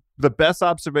was the best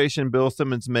observation Bill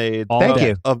Simmons made Thank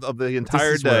you. of the entire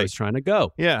This is day. where I was trying to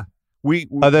go. Yeah. We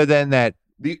Other than that,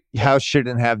 the house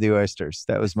shouldn't have the oysters.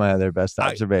 That was my other best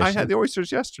observation. I had the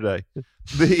oysters yesterday.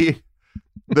 The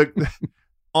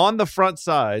on the front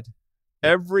side,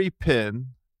 every pin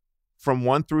from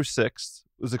 1 through 6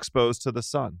 was exposed to the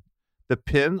sun. The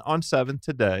pin on 7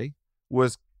 today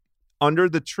was under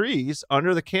the trees,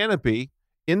 under the canopy,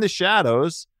 in the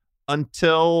shadows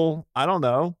until, I don't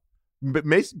know, but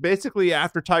basically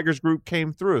after Tiger's group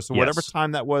came through. So whatever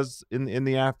time that was in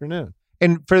the afternoon.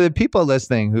 And for the people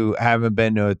listening who haven't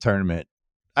been to a tournament,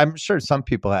 I'm sure some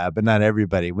people have, but not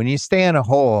everybody. When you stay in a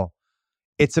hole,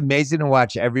 it's amazing to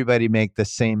watch everybody make the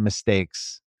same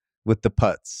mistakes with the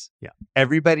putts. Yeah.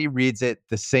 Everybody reads it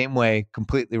the same way,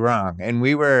 completely wrong. And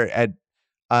we were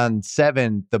on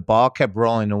 7, the ball kept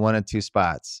rolling to 1 of 2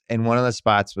 spots. And one of the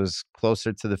spots was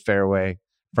closer to the fairway,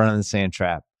 front of the sand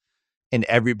trap. And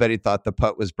everybody thought the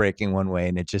putt was breaking one way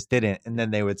and it just didn't. And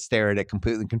then they would stare at it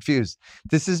completely confused.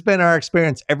 This has been our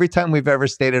experience every time we've ever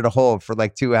stayed at a hole for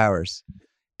like 2 hours.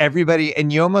 Everybody,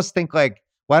 and you almost think like,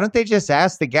 why don't they just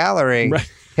ask the gallery,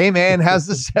 right, hey man, how's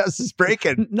this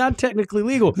breaking? Not technically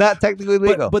legal. Not technically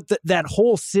legal. But that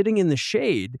hole sitting in the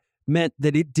shade meant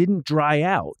that it didn't dry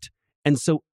out. And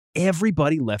so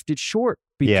everybody left it short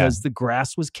because the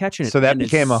grass was catching it. So that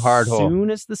became a hard hole. As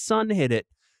soon as the sun hit it,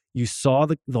 you saw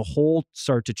the hole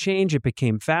start to change. It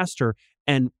became faster.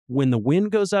 And when the wind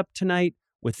goes up tonight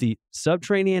with the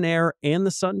subterranean air and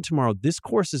the sun tomorrow, this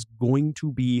course is going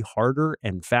to be harder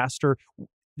and faster.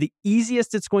 The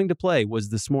easiest it's going to play was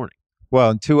this morning.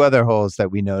 Well, and 2 other holes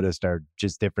that we noticed are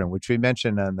just different, which we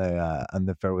mentioned on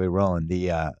the fairway rolling.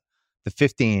 The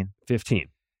 15,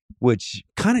 which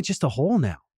kind of just a hole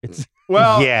now. It's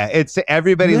it's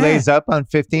everybody lays up on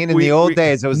 15. In the old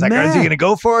days, it was like, is he going to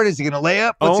go for it? Is he going to lay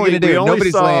up? What's he going to do?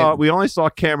 Nobody's laying. We only saw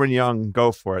Cameron Young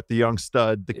go for it. The young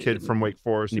stud, the kid from Wake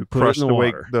Forest who crushed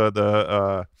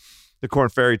the Corn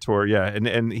Ferry Tour. Yeah,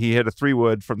 and he hit a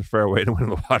 3-wood from the fairway to win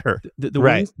the water.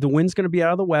 The wind's going to be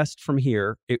out of the west from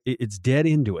here. It's dead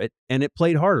into it, and it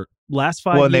played harder. Last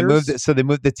 5 years. They moved it. So they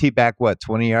moved the tee back,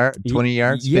 20 yards,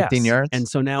 15 yards? And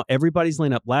so now everybody's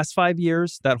laying up. Last 5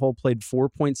 years, that hole played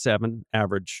 4.7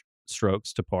 average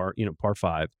strokes to par, par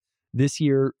 5. This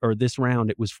year, or this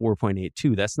round, it was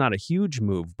 4.82. That's not a huge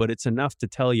move, but it's enough to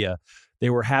tell you they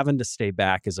were having to stay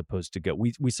back as opposed to go.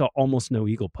 We saw almost no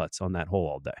eagle putts on that hole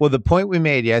all day. Well, the point we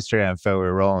made yesterday on Fairway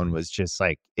Rolling was just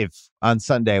like, if on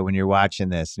Sunday when you're watching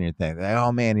this and you're thinking,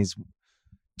 oh man, he's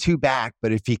 2 back,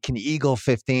 but if he can eagle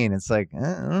 15, it's like,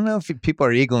 I don't know if people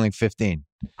are eagling 15.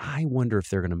 I wonder if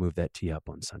they're going to move that tee up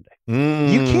on Sunday.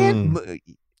 You can't.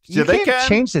 You can't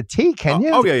change the tee, can you?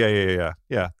 Oh yeah.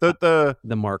 The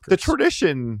markers. The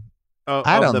tradition of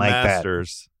the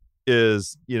Masters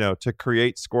is, to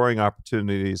create scoring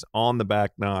opportunities on the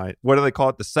back 9. What do they call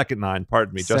it? The second 9.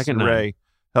 Pardon me. Justin Ray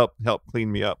helped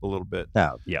clean me up a little bit.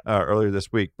 Earlier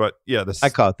this week, but I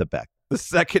call it the back. The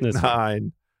second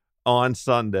 9 on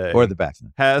Sunday or the back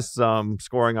has some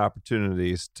scoring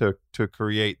opportunities to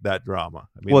create that drama.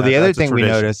 I mean, the other thing we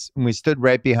noticed when we stood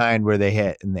right behind where they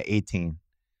hit in the 18,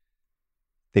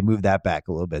 they moved that back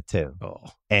a little bit too.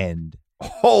 And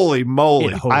holy moly,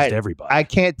 it hosed everybody. I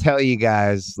can't tell you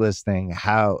guys listening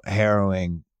how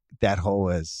harrowing that hole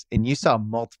is. And you saw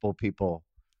multiple people,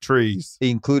 trees,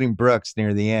 including Brooks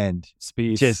near the end.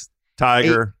 Speed, just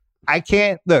Tiger. I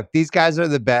can't look. These guys are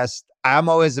the best. I'm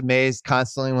always amazed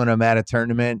constantly when I'm at a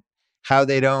tournament how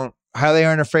they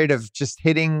aren't afraid of just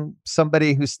hitting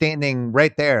somebody who's standing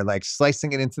right there, like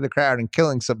slicing it into the crowd and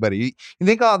killing somebody. You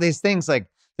think all these things, like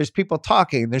there's people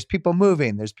talking, there's people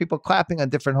moving, there's people clapping on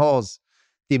different holes.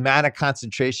 The amount of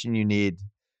concentration you need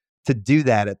to do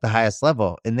that at the highest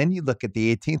level. And then you look at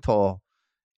the 18th hole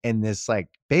and this, like,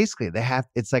 basically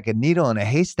it's like a needle in a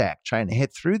haystack trying to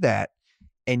hit through that.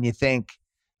 And you think,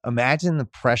 imagine the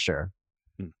pressure.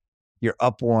 You're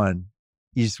up 1,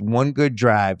 you just one good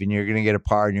drive and you're going to get a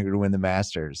par and you're going to win the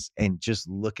Masters, and just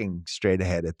looking straight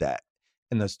ahead at that.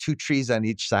 And those 2 trees on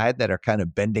each side that are kind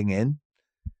of bending in.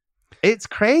 It's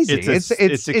crazy.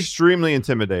 It's extremely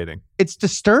intimidating. It's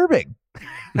disturbing.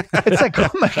 It's like,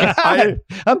 oh my God,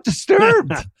 I'm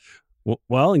disturbed.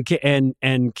 Well,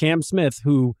 and Cam Smith,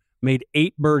 who made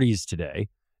 8 birdies today,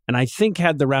 and I think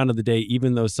had the round of the day,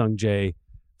 even though Sung Jae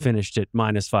finished at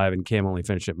 -5 and Cam only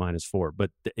finished at -4.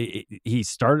 But he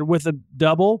started with a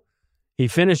double. He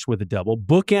finished with a double,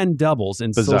 bookend doubles,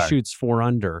 and Bizarre. still shoots 4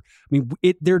 under. I mean,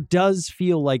 there does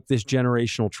feel like this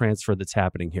generational transfer that's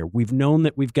happening here. We've known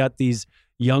that we've got these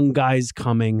young guys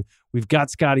coming. We've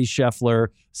got Scotty Scheffler,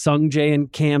 Sung Jae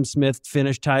and Cam Smith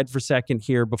finished tied for second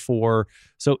here before.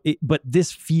 But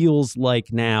this feels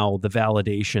like now the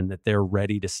validation that they're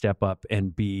ready to step up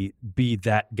and be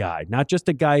that guy, not just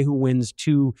a guy who wins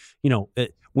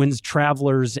wins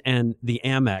Travelers and the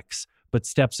Amex, but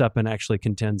steps up and actually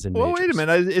contends in majors. Well, wait a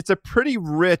minute. It's a pretty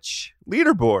rich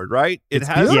leaderboard, right? It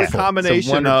has beautiful. a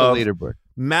combination it's a of leaderboard.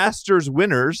 Masters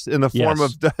winners in the form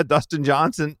of Dustin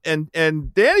Johnson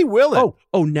and Danny Willett.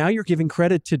 Oh, now you're giving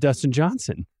credit to Dustin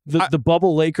Johnson, the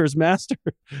bubble Lakers master.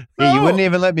 Yeah, you wouldn't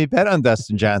even let me bet on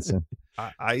Dustin Johnson.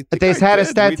 I But they had a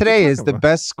stat today is the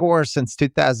best score since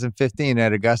 2015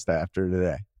 at Augusta after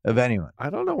today of anyone.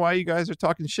 I don't know why you guys are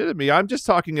talking shit at me. I'm just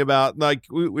talking about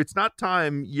it's not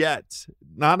time yet,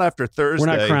 not after Thursday.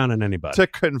 We're not crowning anybody to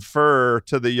confer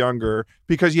to the younger,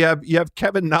 because you have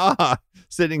Kevin Na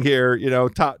sitting here,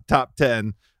 top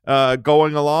 10,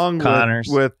 going along Connors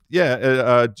with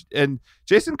and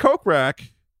Jason Kokrak.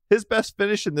 His best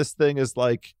finish in this thing is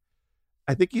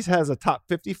I think he has a top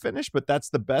 50 finish, but that's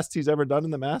the best he's ever done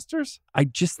in the Masters. I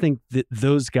just think that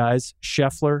those guys,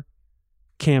 Scheffler,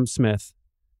 Cam Smith,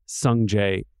 Sung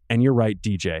Jae, and you're right,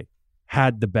 DJ,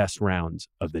 had the best rounds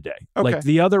of the day. Okay. Like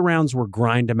the other rounds were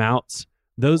grind them outs.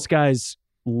 Those guys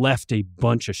left a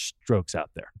bunch of strokes out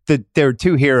there. There were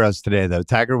 2 heroes today, though,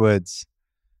 Tiger Woods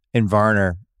and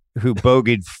Varner, who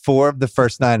bogeyed 4 of the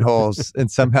first 9 holes and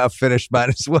somehow finished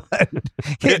 -1.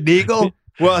 Hit an eagle.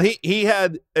 Well, he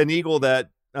had an eagle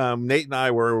that Nate and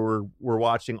I were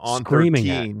watching on Screaming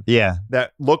 13. Yeah.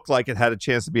 That looked like it had a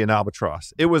chance to be an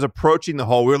albatross. It was approaching the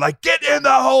hole. We were like, get in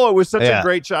the hole. It was such a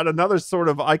great shot. Another sort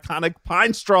of iconic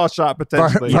pine straw shot,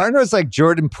 potentially. Varner's like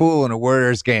Jordan Poole in a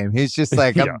Warriors game. He's just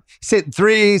like, he's hitting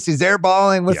threes. He's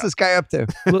airballing. What's this guy up to?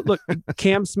 Look,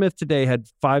 Cam Smith today had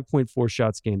 5.4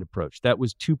 shots gained approach. That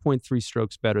was 2.3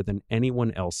 strokes better than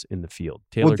anyone else in the field.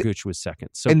 Taylor Gooch was second.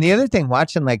 So, and the other thing,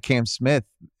 watching like Cam Smith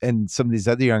and some of these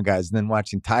other young guys, and then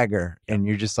watching Tiger, and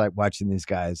you're just like watching these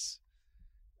guys.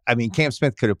 I mean, Cam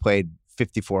Smith could have played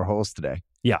 54 holes today.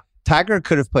 Yeah. Tiger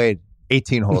could have played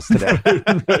 18 holes today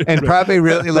and probably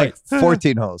really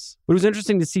 14 holes. But it was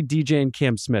interesting to see DJ and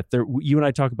Cam Smith. You and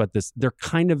I talk about this. They're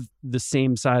kind of the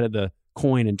same side of the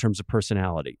coin in terms of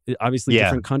personality. Obviously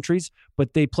different countries,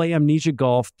 but they play amnesia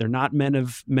golf. They're not men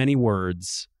of many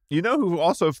words. You know who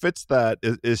also fits that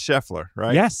is Scheffler,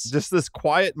 right? Yes. Just this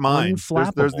quiet mind.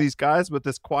 There's these guys with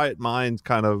this quiet mind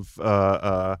kind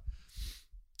of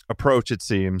approach, it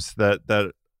seems,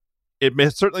 that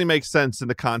it certainly makes sense in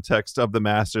the context of the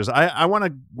Masters.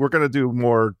 We're going to do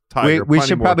more Tiger. We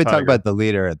should probably talk about the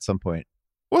leader at some point.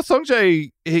 Well, Sung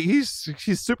Jae, he's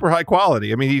super high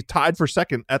quality. I mean, he tied for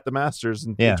second at the Masters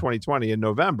in 2020 in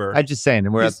November. I'm just saying,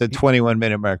 and we're at the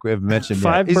 21-minute mark. We haven't mentioned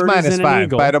yet. He's birdies and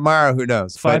 -5. By tomorrow, who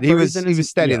knows? But he was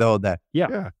steady the whole day.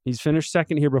 Yeah. He's finished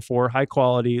second here before. High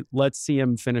quality. Let's see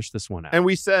him finish this one out. And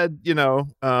we said, he's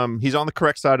on the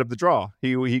correct side of the draw.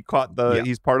 He caught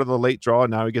he's part of the late draw,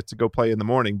 and now he gets to go play in the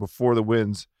morning before the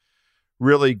winds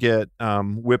really get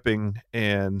whipping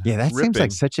and that ripping. Seems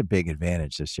like such a big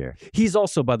advantage this year. He's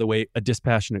also, by the way, a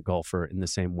dispassionate golfer in the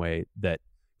same way that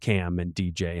Cam and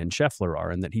DJ and Scheffler are,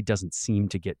 and that he doesn't seem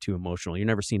to get too emotional. You've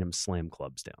never seen him slam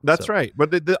clubs down. That's right.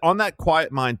 But on that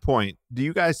quiet mind point, do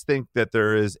you guys think that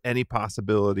there is any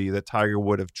possibility that Tiger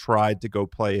would have tried to go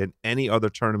play in any other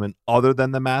tournament other than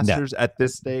the Masters at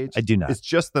this stage? I do not. It's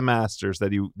just the Masters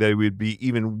that he would be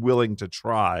even willing to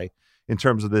try in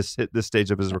terms of this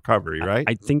stage of his recovery, right?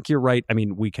 I think you're right. I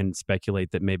mean, we can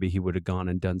speculate that maybe he would have gone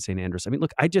and done St. Andrews. I mean,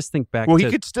 look, I just think back he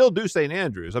could still do St.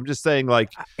 Andrews. I'm just saying,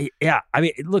 yeah. I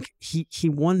mean, look, he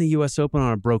won the U.S. Open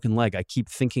on a broken leg. I keep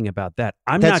thinking about that.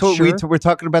 That's not sure. We're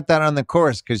talking about that on the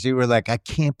course, because you were like, I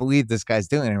can't believe this guy's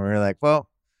doing it. And we were like, well,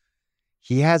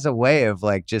 he has a way of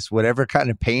just whatever kind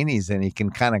of pain he's in, he can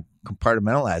kind of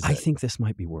compartmentalize it. I think this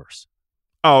might be worse.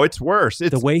 Oh, it's worse. It's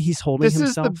the way he's holding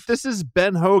himself. This is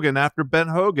Ben Hogan after Ben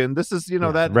Hogan. This is,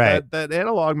 that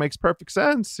analog makes perfect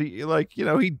sense. He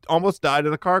almost died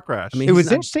in a car crash. I mean, it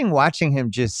was interesting watching him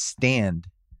just stand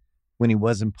when he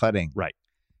wasn't putting. Right.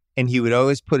 And he would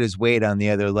always put his weight on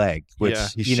the other leg, which,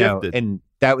 he shifted. And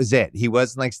that was it. He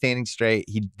wasn't standing straight.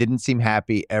 He didn't seem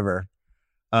happy ever.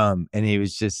 And he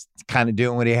was just kind of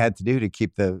doing what he had to do to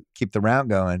keep the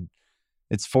round going.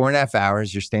 It's 4.5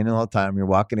 hours. You're standing the whole time. You're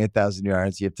walking 8,000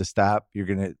 yards. You have to stop. You're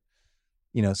going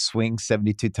to, swing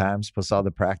 72 times plus all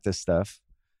the practice stuff.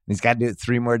 And he's got to do it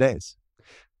 3 more days.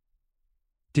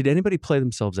 Did anybody play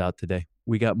themselves out today?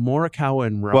 We got Morikawa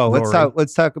and Rory. Well,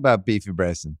 let's talk about Beefy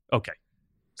Bryson. Okay.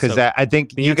 Because So I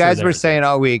think you guys were saying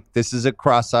all week, this is a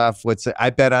cross-off. I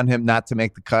bet on him not to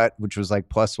make the cut, which was like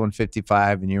plus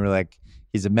 155. And you were like,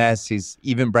 he's a mess.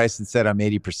 Even Bryson said, I'm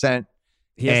 80%.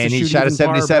 He shot a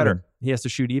 77. He has to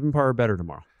shoot even par or better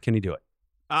tomorrow. Can he do it?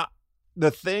 The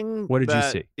thing what did you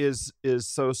see? is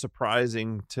so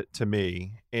surprising to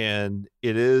me, and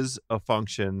it is a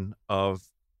function of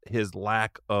his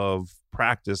lack of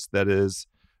practice that is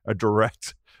a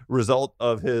direct result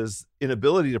of his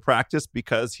inability to practice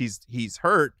because he's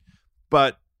hurt.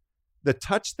 But the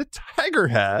touch that Tiger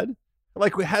had,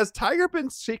 like, has Tiger been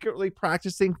secretly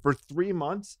practicing for 3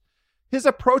 months? His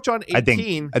approach on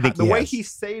 18, I think the way he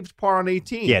saved par on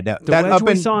 18. Yeah, that up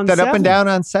and down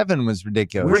on 7 was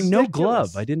ridiculous. Wearing no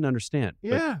glove. I didn't understand.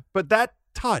 Yeah, but that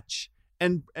touch,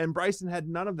 and Bryson had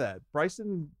none of that.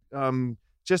 Bryson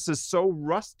just is so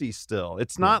rusty still.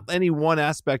 It's not any one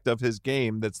aspect of his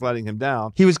game that's letting him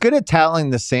down. He was good at toweling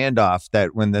the sand off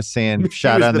that when the sand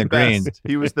shot on the green.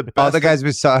 He was the best. All the guys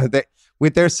we saw,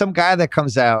 there's some guy that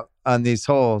comes out on these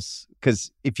holes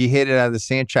because if you hit it out of the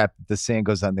sand trap, the sand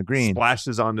goes on the green.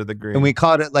 Splashes onto the green. And we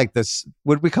called it like this.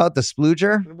 What did we call it? The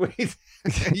splooger?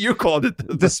 You called it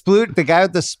the splooge. The guy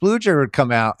with the splooger would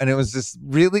come out, and it was this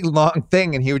really long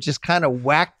thing, and he would just kind of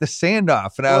whack the sand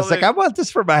off. And I was like, I want this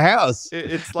for my house.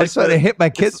 It's like I just want to hit my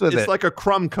kids with it. It's like a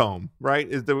crumb comb, right?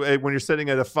 When you're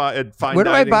sitting at fine Where do dining,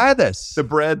 I buy this? The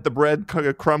bread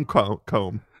crumb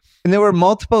comb. And there were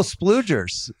multiple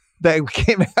sploogers that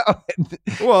came out and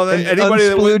anybody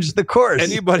that splooged the course.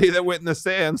 Anybody that went in the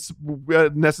sands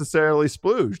necessarily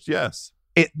splooged, yes.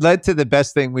 It led to the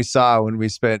best thing we saw when we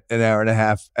spent an hour and a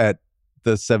half at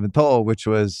the 7th hole, which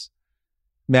was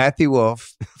Matthew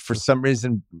Wolff, for some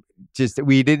reason,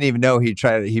 we didn't even know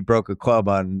he broke a club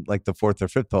on like the 4th or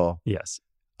 5th hole. Yes.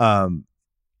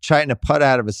 Trying to putt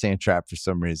out of a sand trap for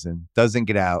some reason, doesn't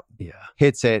get out. Yeah.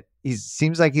 Hits it. He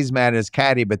seems like he's mad at his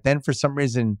caddy, but then for some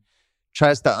reason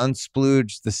tries to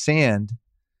unsplooge the sand.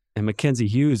 And Mackenzie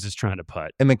Hughes is trying to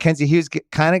putt. And Mackenzie Hughes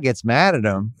kind of gets mad at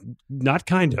him. Not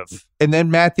kind of. And then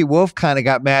Matthew Wolff kind of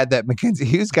got mad that Mackenzie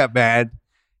Hughes got mad.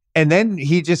 And then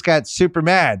he just got super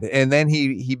mad. And then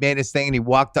he made his thing and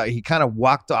he kind of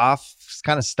walked off,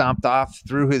 kind of stomped off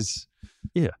through his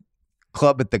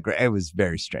club at the ground. It was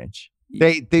very strange.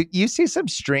 You see some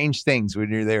strange things when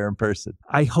you're there in person.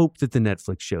 I hope that the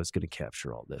Netflix show is going to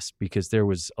capture all this because there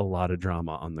was a lot of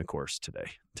drama on the course today,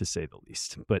 to say the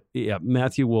least. But yeah,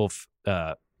 Matthew Wolff,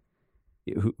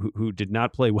 who did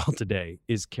not play well today,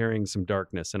 is carrying some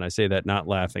darkness, and I say that not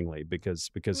laughingly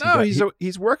because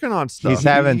he's working on stuff. He's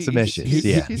having some issues.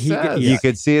 You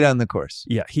could see it on the course.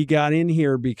 Yeah, he got in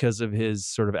here because of his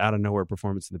sort of out of nowhere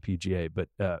performance in the PGA,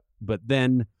 but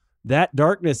then that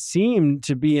darkness seemed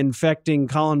to be infecting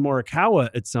Colin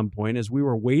Morikawa at some point as we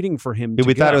were waiting for him to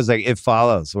We thought it was like It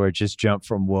Follows, where it just jumped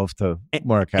from Wolff to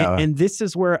Morikawa. And this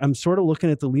is where I'm sort of looking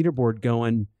at the leaderboard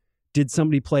going, did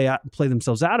somebody play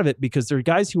themselves out of it? Because there are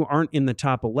guys who aren't in the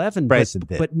top 11. Bryson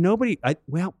did. But nobody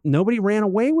ran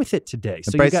away with it today.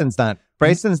 So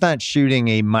Bryson's not shooting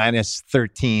a minus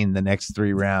 13 the next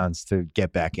 3 rounds to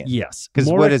get back in. Yes. Because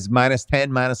what is minus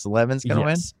 10, minus 11 is going to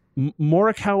win?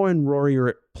 Morikawa and Rory are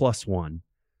at +1.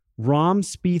 Rahm,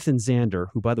 Spieth, and Xander,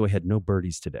 who, by the way, had no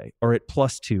birdies today, are at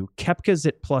 +2. Koepka's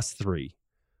at +3.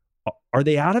 Are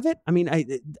they out of it? I mean,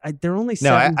 they're only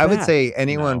 7 I would say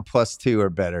anyone +2 or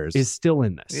better is still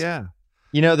in this. Yeah.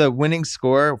 You know, the winning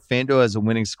score, FanDuel has a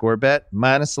winning score bet,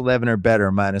 -11 or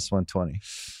better, -120.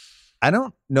 I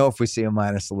don't know if we see a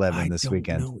 -11 this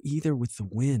weekend. I don't know either with the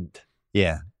wind.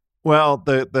 Yeah. Well,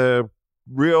 the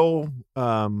real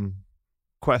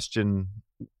question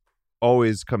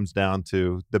always comes down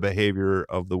to the behavior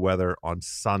of the weather on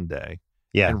Sunday.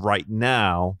 Yeah. And right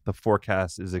now, the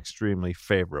forecast is extremely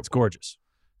favorable. It's gorgeous.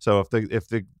 So if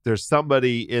there's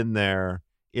somebody in there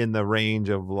in the range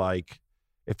of like,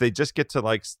 if they just get to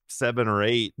like 7 or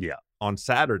 8 on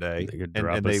Saturday, they could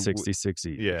drop a 66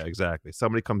 each. Yeah, exactly.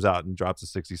 Somebody comes out and drops a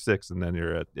 66, and then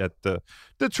you're at the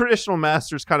traditional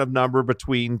Masters kind of number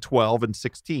between 12 and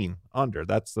 16 under.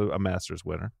 That's a Masters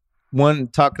winner. One,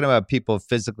 talking about people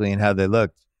physically and how they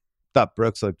looked, thought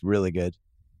Brooks looked really good.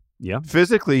 Yeah.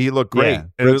 Physically, he looked great. Yeah.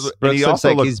 And he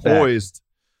also like looked poised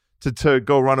to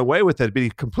go run away with it, but he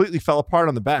completely fell apart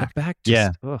on the back.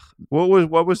 Ugh. What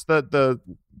was the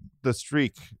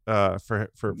streak for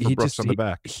Brooks on the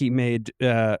back? He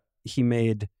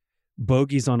made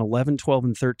bogeys on 11, 12,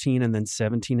 and 13, and then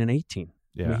 17 and 18.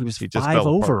 Yeah. I mean, he was just 5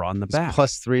 over on the back.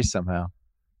 +3 somehow.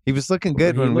 He was looking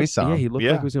good we saw him. Yeah, he looked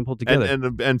like he was going to pull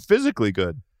together. And physically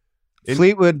good.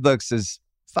 Fleetwood looks as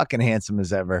fucking handsome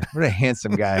as ever. What a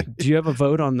handsome guy. Do you have a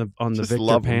vote on the Just Victor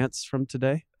love him. Pants from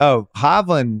today? Oh,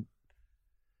 Hovland,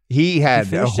 he had a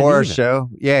finished it horror even. show.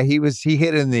 Yeah, he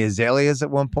hit in the azaleas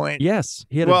at one point. Yes.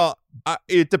 He had Well,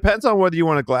 it depends on whether you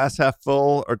want a glass half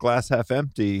full or glass half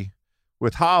empty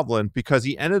with Hovland, because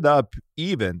he ended up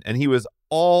even and he was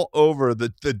all over the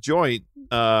joint.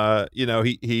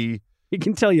 he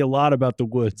can tell you a lot about the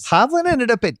woods. Hovland ended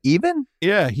up at even?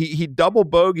 Yeah, he double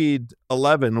bogeyed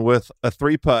 11 with a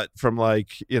 3-putt from what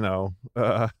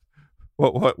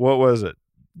was it?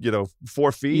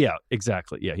 4 feet. Yeah,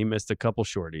 exactly. Yeah, he missed a couple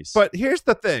shorties. But here's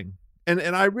the thing, and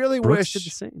I really Brooks wish did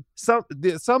the same.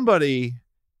 somebody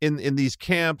in these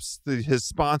camps, his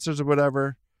sponsors or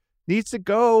whatever, needs to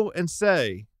go and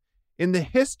say, in the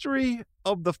history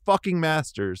of the fucking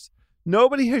Masters,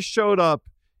 nobody has showed up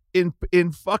in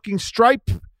fucking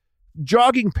striped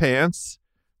jogging pants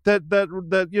that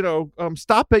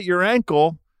stop at your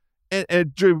ankle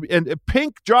and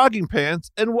pink jogging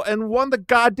pants and won the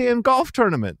goddamn golf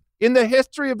tournament in the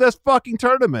history of this fucking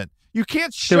tournament. You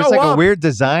can't show There was like up. a weird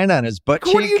design on his butt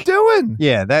cheek. What are you doing?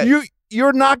 Yeah, that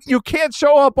you can't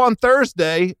show up on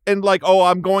Thursday and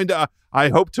I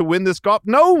hope to win this golf.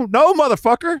 No,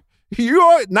 motherfucker. You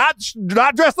are not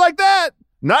dressed like that.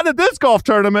 Not at this golf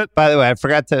tournament. By the way, I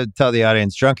forgot to tell the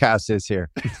audience, Drunk House is here.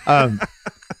 I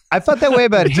felt that way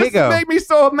about It just Higo. made me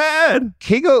so mad.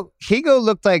 Higo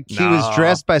looked like he was No.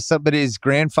 dressed by somebody's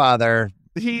grandfather.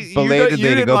 You Belatedly to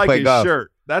didn't go like play his golf.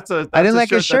 shirt. That's I didn't like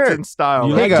his shirt. That's in style.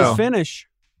 You Higo. liked his finish.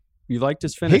 You liked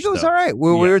his finish. Higo's though. all right.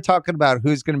 We Yeah. were talking about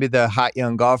who's going to be the hot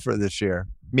young golfer this year,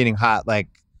 meaning hot, like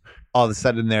all of a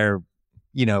sudden they're,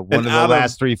 one of the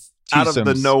last three out of the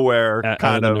twosomes. nowhere Out of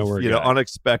kind the of nowhere guy.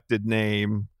 unexpected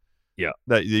name. Yeah.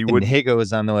 That you And would. Higo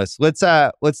is on the list. Let's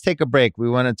take a break. We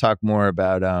want to talk more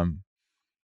about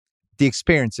the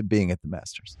experience of being at the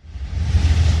Masters.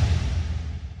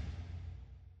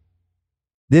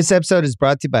 This episode is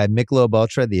brought to you by Michelob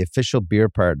Ultra, the official beer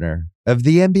partner of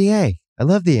the NBA. I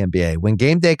love the NBA. When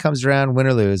game day comes around, win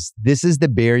or lose, this is the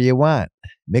beer you want.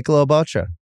 Michelob Ultra,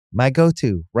 my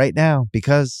go-to right now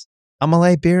because I'm a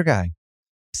light beer guy.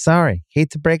 Sorry, hate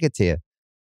to break it to you.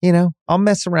 I'll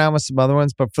mess around with some other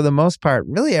ones, but for the most part,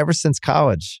 really ever since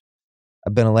college,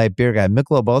 I've been a light beer guy.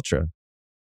 Michelob Ultra,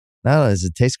 not only does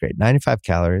it taste great, 95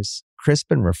 calories, crisp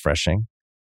and refreshing.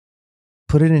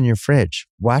 Put it in your fridge.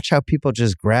 Watch how people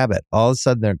just grab it. All of a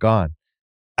sudden, they're gone.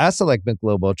 I also like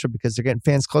Michelob Ultra because they're getting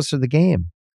fans closer to the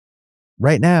game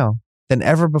right now than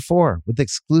ever before with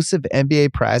exclusive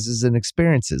NBA prizes and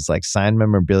experiences like signed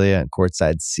memorabilia and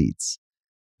courtside seats.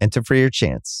 Enter for your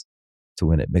chance to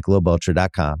win at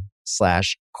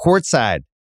MichelobUltra.com/courtside.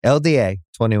 LDA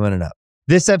 21 and up.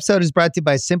 This episode is brought to you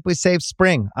by Simply Safe.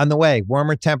 Spring on the way.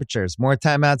 Warmer temperatures, more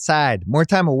time outside, more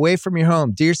time away from your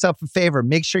home. Do yourself a favor.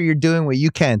 Make sure you're doing what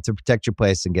you can to protect your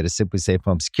place and get a Simply Safe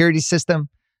home security system.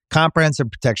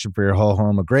 Comprehensive protection for your whole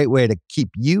home. A great way to keep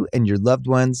you and your loved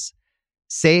ones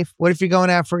safe. What if you're going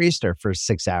out for Easter for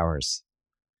 6 hours?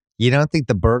 You don't think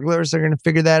the burglars are going to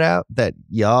figure that out? That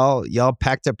y'all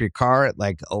packed up your car at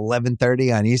like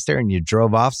 11:30 on Easter and you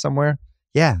drove off somewhere?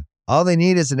 Yeah, all they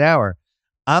need is an hour.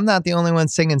 I'm not the only one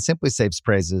singing Simply Safe's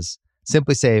praises.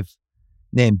 Simply Safe,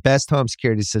 named Best Home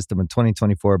Security System in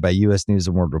 2024 by U.S. News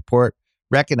 & World Report,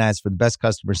 recognized for the best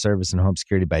customer service and home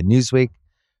security by Newsweek.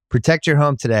 Protect your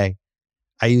home today.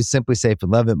 I use Simply Safe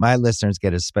and love it. My listeners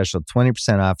get a special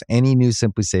 20% off any new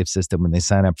Simply Safe system when they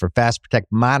sign up for Fast Protect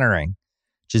monitoring.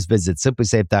 Just visit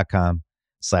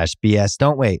simplysafe.com/BS.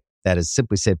 Don't wait. That is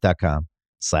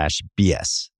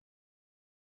simplysafe.com/BS.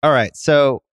 All right.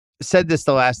 So said this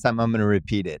the last time. I'm going to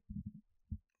repeat it.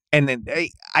 And then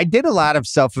I did a lot of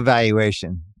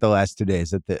self-evaluation the last 2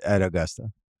 days at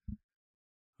Augusta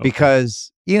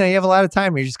because, you have a lot of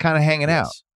time. You're just kind of hanging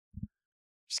out,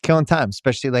 just killing time,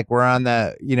 especially like we're on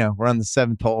the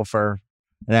 7th hole for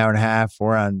an hour and a half.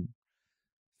 We're on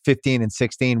 15 and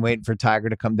 16 waiting for Tiger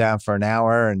to come down for an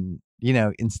hour. And,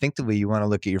 instinctively you want to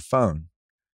look at your phone.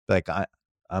 Like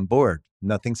I'm bored.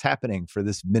 Nothing's happening for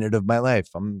this minute of my life.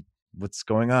 What's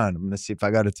going on? I'm going to see if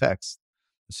I got a text.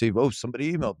 See,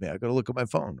 somebody emailed me. I got to look at my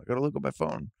phone.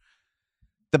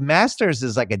 The Masters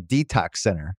is like a detox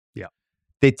center. Yeah.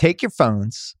 They take your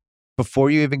phones before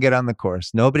you even get on the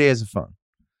course. Nobody has a phone.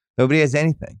 Nobody has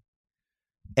anything.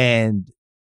 And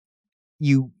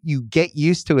you get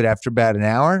used to it after about an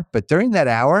hour, but during that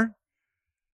hour,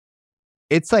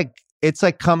 it's like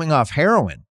coming off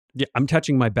heroin. Yeah, I'm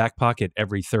touching my back pocket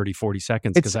every 30, 40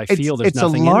 seconds because I feel there's it's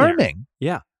nothing alarming. in there.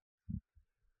 Yeah.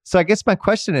 So I guess my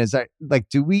question is,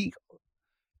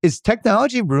 is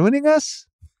technology ruining us?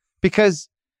 Because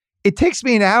it takes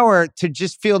me an hour to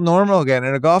just feel normal again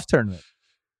in a golf tournament.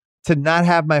 to not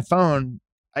have my phone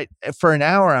for an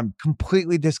hour, I'm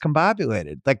completely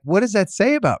discombobulated. Like, what does that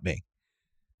say about me?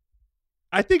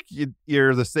 I think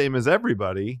you're the same as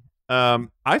everybody. What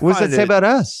does that say about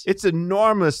us? It's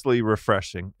enormously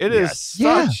refreshing. It is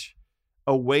such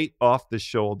a weight off the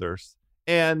shoulders.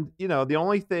 And, the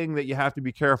only thing that you have to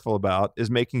be careful about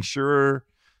is making sure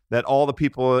that all the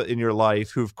people in your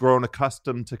life who've grown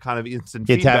accustomed to kind of instant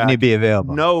feedback to be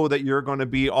available. Know that you're going to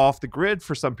be off the grid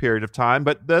for some period of time.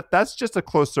 But that's just a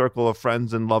close circle of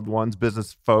friends and loved ones,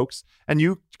 business folks. And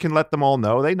you can let them all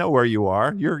know. They know where you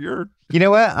are. You're. You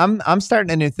know what? I'm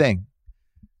starting a new thing.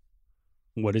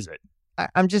 What is it?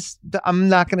 I'm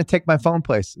not going to take my phone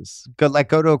places. Go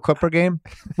to a Clipper game.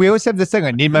 We always have this thing.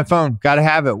 I need my phone. Got to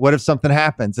have it. What if something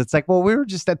happens? It's like, well, we were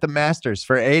just at the Masters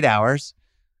for 8 hours.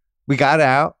 We got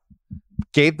out,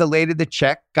 gave the lady the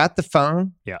check, got the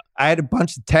phone. Yeah. I had a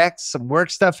bunch of texts, some work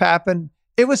stuff happened.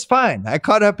 It was fine. I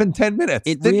caught up in 10 minutes.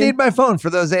 Didn't need my phone for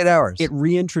those 8 hours. It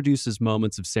reintroduces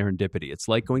moments of serendipity. It's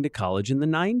like going to college in the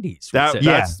 90s.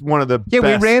 That's one of the best.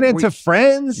 We ran into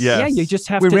friends. Yes. Yeah, you just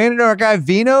have we ran into our guy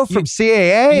Vino from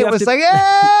CAA. It was like,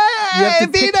 hey,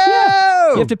 Vino!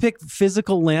 You have to pick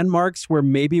physical landmarks where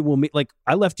maybe we'll meet. Like,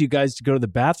 I left you guys to go to the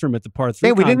bathroom at the par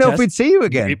 3 we didn't know if we'd see you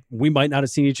again. We might not have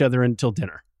seen each other until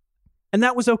dinner. And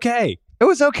that was okay. It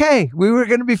was okay. We were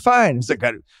going to be fine. It's like,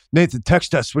 Nathan,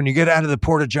 text us when you get out of the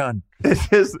Porta-John.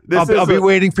 I'll be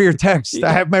waiting for your text. Yeah.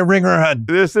 I have my ringer on.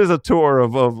 This is a tour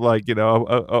of like,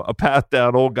 a path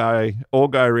down old guy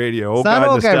radio. It's not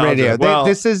old guy radio. Well,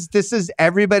 this is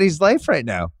everybody's life right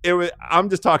now. I'm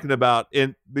just talking about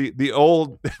in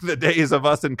the days of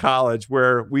us in college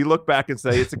where we look back and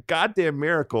say it's a goddamn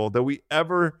miracle that we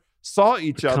ever saw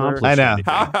each other. I know.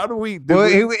 How do we?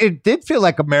 It did feel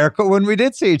like a miracle when we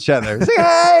did see each other. It's like,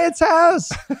 hey, it's house.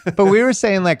 But we were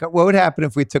saying, like, what would happen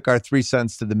if we took our 3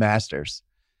 sons to the Masters?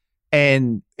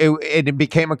 And it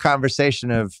became a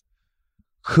conversation of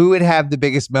who would have the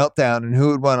biggest meltdown and who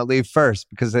would want to leave first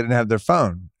because they didn't have their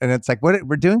phone. And it's like, we're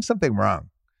doing something wrong,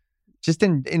 just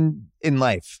in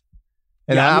life.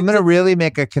 And I'm going to really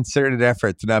make a concerted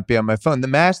effort to not be on my phone. The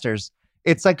Masters.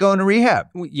 It's like going to rehab.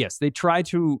 Yes, they try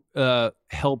to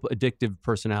help addictive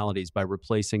personalities by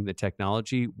replacing the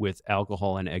technology with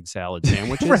alcohol and egg salad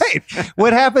sandwiches. Right.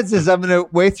 What happens is I'm going to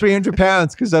weigh 300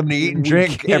 pounds because I'm going to eat and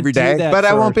drink every day, but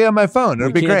I won't be on my phone.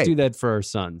 It'll be great. We can't do that for our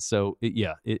son. So,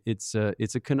 it's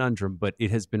a conundrum, but it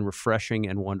has been refreshing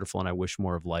and wonderful, and I wish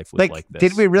more of life was like this.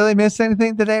 Did we really miss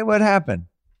anything today? What happened?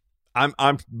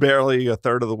 I'm barely a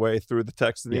third of the way through the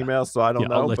text and email, so I don't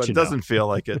know, but it doesn't feel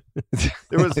like it.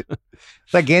 It was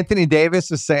like Anthony Davis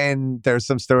was saying there's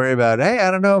some story about, hey, I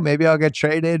don't know, maybe I'll get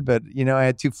traded, but I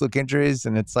had 2 fluke injuries,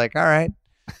 and it's like, all right,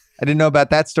 I didn't know about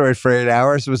that story for 8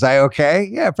 hours. Was I okay?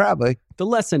 Yeah, probably. The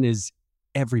lesson is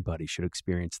everybody should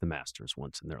experience the Masters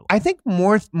once in their life. I think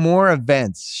more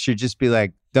events should just be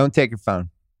like, don't take your phone.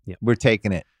 Yeah. We're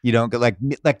taking it. You don't get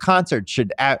like concerts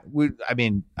should. I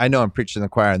know I'm preaching the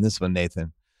choir on this one,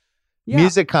 Nathan. Yeah.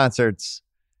 Music concerts,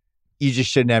 you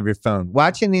just shouldn't have your phone.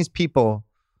 Watching these people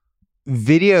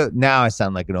now I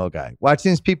sound like an old guy.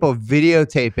 Watching these people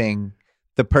videotaping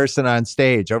the person on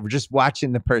stage, or just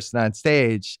watching the person on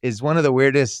stage, is one of the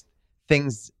weirdest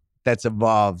things that's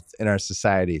evolved in our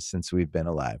society since we've been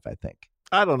alive, I think.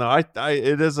 I don't know.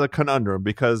 It is a conundrum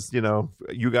because,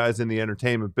 you guys in the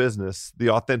entertainment business, the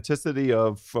authenticity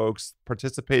of folks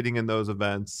participating in those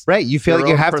events. Right. You feel like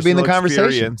you have to be in the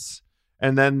conversation.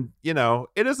 And then,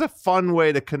 it is a fun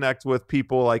way to connect with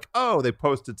people like, oh, they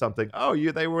posted something. Oh,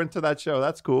 they were into that show.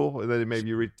 That's cool. And then maybe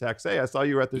you read text. Hey, I saw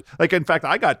you were at the, like, in fact,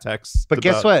 I got texts. But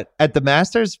guess what? At the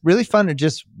Masters, really fun to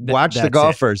just watch the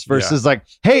golfers versus like,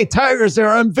 hey, Tiger's there.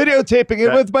 I'm videotaping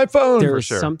it with my phone. There is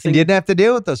something. And you didn't have to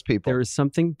deal with those people. There is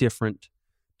something different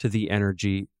to the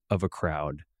energy of a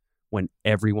crowd when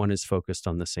everyone is focused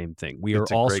on the same thing. We are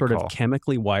all sort of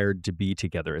chemically wired to be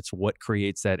together. It's what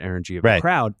creates that energy of a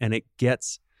crowd, and it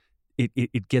gets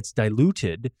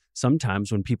diluted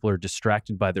sometimes when people are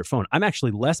distracted by their phone. I'm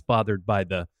actually less bothered by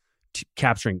the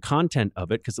capturing content of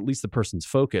it because at least the person's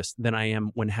focused than I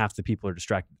am when half the people are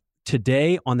distracted.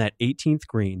 Today on that 18th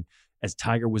green, as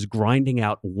Tiger was grinding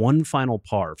out one final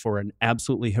par for an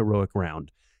absolutely heroic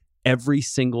round, every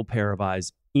single pair of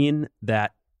eyes in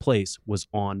that place was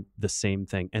on the same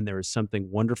thing, and there is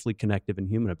something wonderfully connective and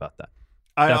human about that.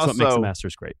 That's what makes the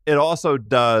Masters great. It also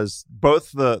does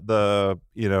both the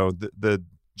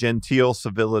genteel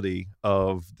civility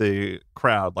of the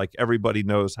crowd, like everybody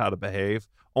knows how to behave.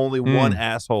 Only one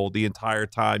asshole the entire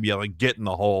time yelling, "Get in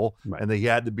the hole!" And he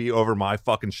had to be over my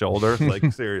fucking shoulder.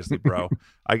 Like, seriously, bro.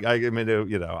 I mean,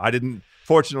 I didn't.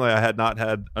 Fortunately, I had not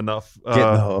had enough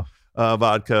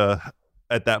vodka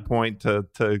at that point to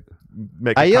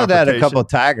make. I yelled at a couple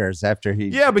Tigers after he.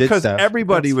 Yeah, because did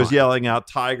everybody was yelling out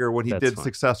Tiger when he did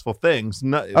successful things.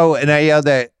 And I yelled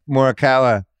at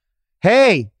Morikawa,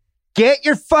 "Hey, get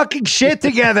your fucking shit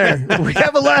together. We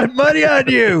have a lot of money on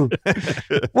you.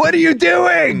 What are you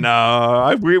doing?"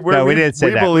 We didn't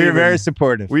say that. We were very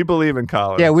supportive. We believe in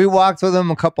Collins. Yeah, we walked with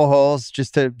him a couple holes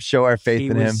just to show our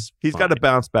faith in him. He's got to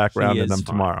bounce back around in them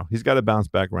tomorrow. He's got to bounce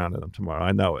back around in them tomorrow.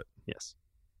 I know it. Yes.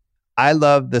 I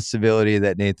love the civility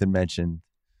that Nathan mentioned.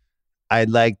 I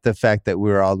liked the fact that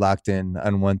we were all locked in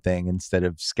on one thing instead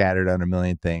of scattered on a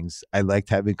million things. I liked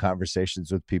having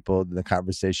conversations with people. The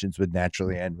conversations would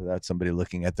naturally end without somebody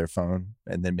looking at their phone,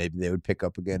 and then maybe they would pick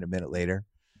up again a minute later.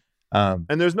 And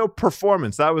there's no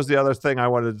performance. That was the other thing I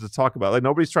wanted to talk about. Like,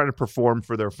 nobody's trying to perform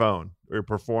for their phone or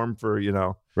perform for,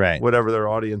 right, whatever their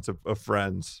audience of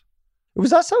friends. It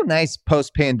was also nice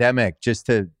post-pandemic just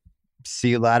to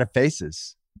see a lot of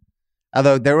faces.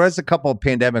 Although there was a couple of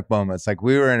pandemic moments, like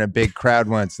we were in a big crowd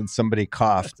once and somebody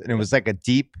coughed, and it was like a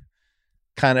deep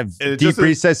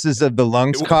recesses of the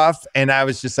lungs cough, and I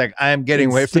was just like, I'm getting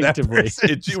away from that person.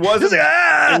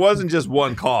 It wasn't just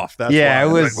one cough. That's yeah, why.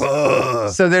 It was. Like,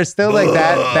 so there's still like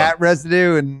that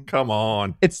residue, and come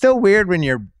on, it's still weird when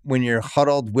you're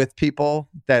huddled with people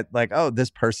that like, oh, this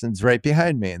person's right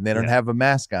behind me, and they don't have a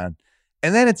mask on,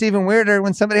 and then it's even weirder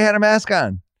when somebody had a mask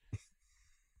on.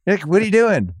 You're like, what are you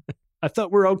doing? I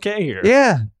thought we're okay here.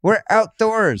 Yeah, we're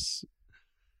outdoors.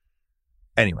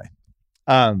 Anyway,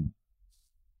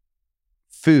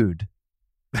 food.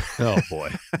 Oh boy.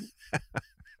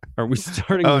 Are we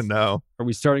starting? No. Are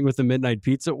we starting with the midnight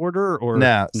pizza order or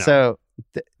no?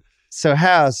 So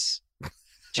House,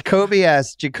 Jacoby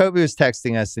was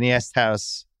texting us, and he asked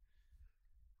House,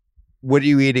 "What are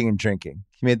you eating and drinking?"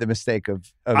 He made the mistake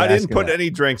of I didn't put any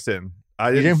drinks in.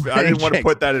 I didn't want to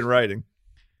put that in writing.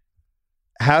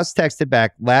 House texted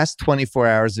back, last 24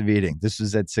 hours of eating. This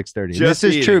was at 6:30. This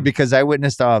is true because I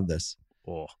witnessed all of this.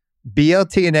 Oh.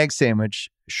 BLT and egg sandwich,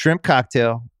 shrimp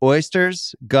cocktail,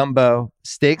 oysters, gumbo,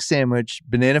 steak sandwich,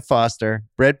 banana foster,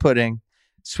 bread pudding,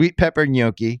 sweet pepper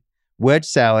gnocchi, wedge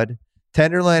salad,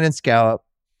 tenderloin and scallop,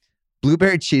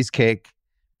 blueberry cheesecake,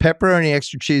 pepperoni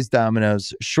extra cheese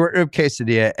Domino's, short rib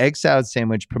quesadilla, egg salad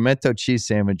sandwich, pimento cheese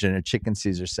sandwich, and a chicken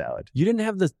Caesar salad. You didn't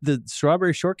have the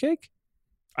strawberry shortcake?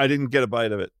 I didn't get a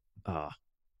bite of it.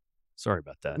 Sorry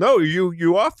about that. No,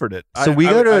 you offered it. So we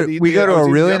go to a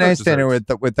really nice dinner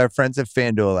with our friends at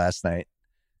FanDuel last night.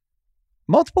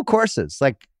 Multiple courses.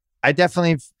 Like, I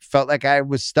definitely felt like I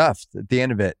was stuffed at the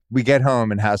end of it. We get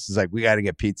home and House is like, we got to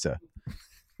get pizza.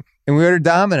 And we order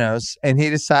Domino's, and he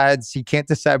decides he can't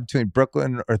decide between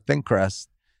Brooklyn or thin crust,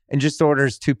 and just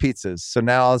orders 2 pizzas. So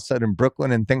now all of a sudden,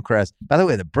 Brooklyn and thin crust. By the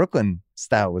way, the Brooklyn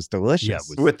style was delicious.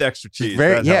 Yeah, with extra cheese.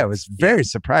 I was very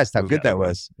surprised how good that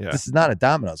was. Yeah. This is not a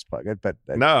Domino's plug, but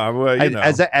no,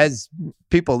 as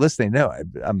people listening know,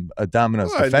 I'm a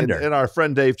Domino's defender. And our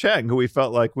friend Dave Chang, who we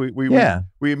felt like we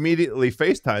immediately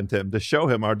FaceTimed him to show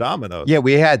him our Domino's. Yeah,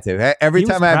 we had to. Every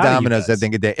time I have Domino's, I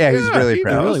think of Dave. Yeah, he was really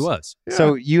proud. He really was. Yeah.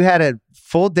 So you had a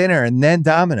full dinner and then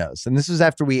Domino's, and this was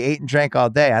after we ate and drank all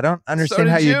day. I don't understand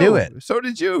how you do it. So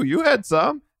did you. You had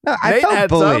some. No, I felt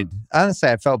bullied. Honestly,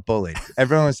 I felt bullied.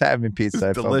 Everyone was having pizza.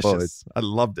 I delicious. felt bullied. I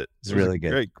loved it. It's really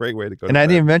good. Great way to go. And I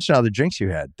didn't even mention all the drinks you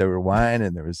had. There were wine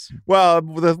and there was. Well,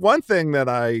 the one thing that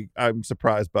I'm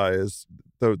surprised by is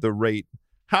the rate.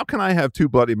 How can I have 2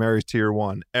 Bloody Marys tier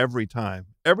 1 every time?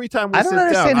 Every time we sit down, I don't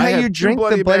understand how you drink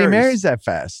the Bloody Marys that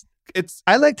fast.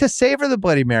 I like to savor the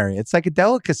Bloody Mary. It's like a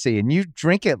delicacy, and you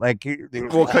drink it like.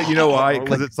 Well, you know why?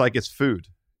 Because it's like it's food.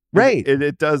 Right.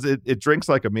 It drinks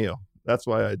like a meal. That's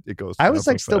why it goes. I was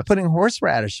like still putting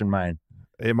horseradish in mine.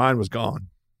 Mine was gone,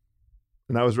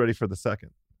 and I was ready for the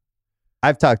second.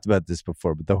 I've talked about this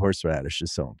before, but the horseradish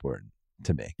is so important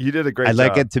to me. You did a great job. I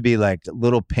like it to be like a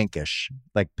little pinkish,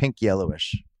 like pink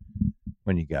yellowish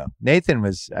when you go. Nathan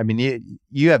was, I mean,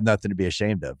 you have nothing to be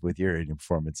ashamed of with your eating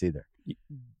performance either.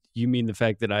 You mean the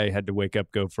fact that I had to wake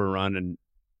up, go for a run, and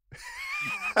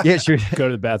yeah, sure. go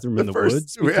to the bathroom in the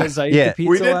woods because I ate the pizza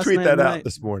we did last tweet night that out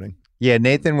this morning. Yeah,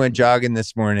 Nathan went jogging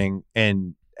this morning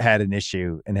and had an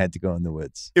issue and had to go in the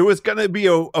woods. It was going to be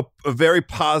a very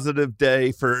positive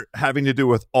day for having to do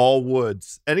with all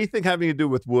woods. Anything having to do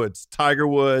with woods. Tiger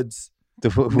Woods,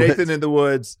 Nathan in the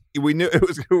woods. We knew it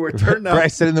was going to turn out.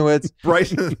 Bryson in the woods.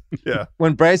 Bryson, yeah.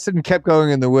 When Bryson kept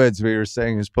going in the woods, we were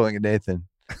saying he was pulling a Nathan.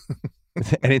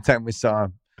 Anytime we saw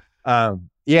him.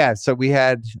 Yeah, so we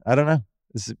had, I don't know.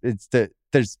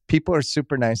 There's people are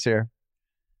super nice here.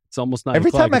 It's almost 9 Every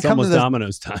o'clock. time I it's come almost to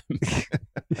Domino's time.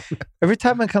 Every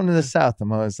time I come to the South,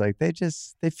 I'm always like, they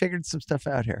figured some stuff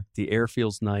out here. The air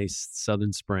feels nice.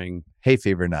 Southern spring. Hay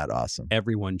fever, not awesome.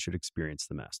 Everyone should experience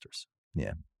the Masters.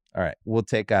 Yeah. All right. We'll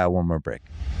take one more break.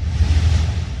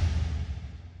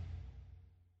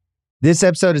 This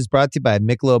episode is brought to you by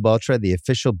Michelob Ultra, the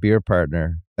official beer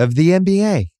partner of the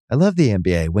NBA. I love the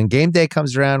NBA. When game day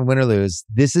comes around, win or lose,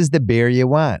 this is the beer you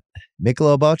want.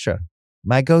 Michelob Ultra,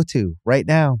 my go-to right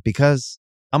now because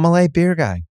I'm a light beer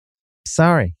guy.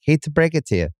 Sorry, hate to break it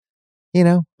to you. You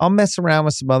know, I'll mess around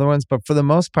with some other ones, but for the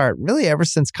most part, really ever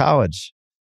since college,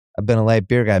 I've been a light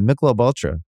beer guy. Michelob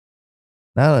Ultra,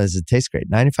 not only does it taste great,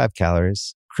 95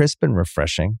 calories, crisp and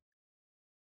refreshing.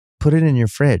 Put it in your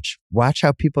fridge. Watch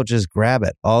how people just grab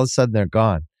it. All of a sudden, they're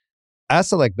gone. I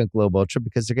also like Michelob Ultra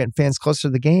because they're getting fans closer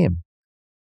to the game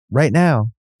right now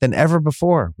than ever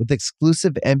before with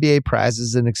exclusive NBA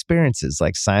prizes and experiences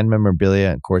like signed memorabilia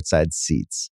and courtside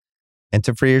seats.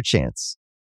 Enter for your chance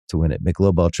to win at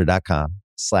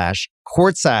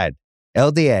MichelobUltra.com/courtside.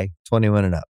 LDA 21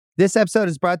 and up. This episode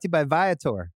is brought to you by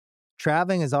Viator.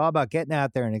 Traveling is all about getting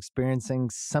out there and experiencing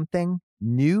something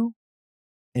new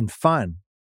and fun.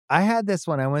 I had this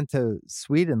when I went to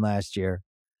Sweden last year.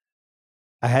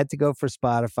 I had to go for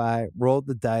Spotify, rolled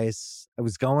the dice. I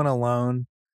was going alone,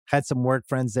 had some work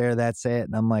friends there, that's it.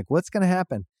 And I'm like, what's going to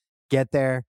happen? Get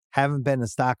there, haven't been to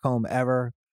Stockholm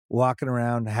ever, walking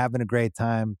around, having a great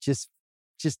time, just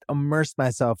immersed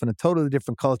myself in a totally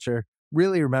different culture.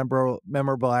 Really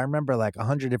memorable. I remember like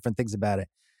 100 different things about it.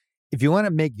 If you want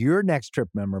to make your next trip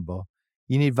memorable,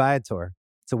 you need Viator.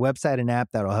 It's a website and app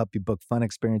that will help you book fun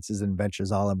experiences and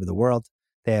adventures all over the world.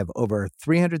 They have over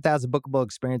 300,000 bookable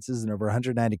experiences in over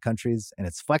 190 countries, and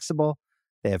it's flexible.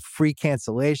 They have free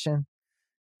cancellation.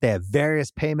 They have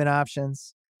various payment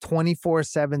options,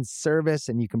 24/7 service,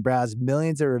 and you can browse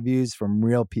millions of reviews from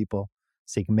real people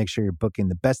so you can make sure you're booking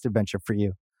the best adventure for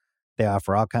you. They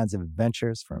offer all kinds of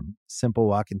adventures, from simple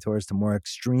walking tours to more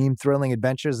extreme, thrilling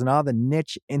adventures and all the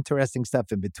niche, interesting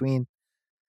stuff in between.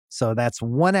 So that's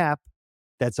one app.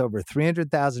 That's over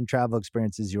 300,000 travel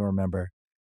experiences you'll remember.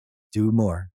 Do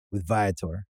more with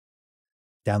Viator.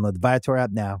 Download the Viator app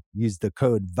now. Use the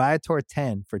code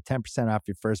Viator10 for 10% off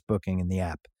your first booking in the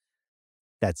app.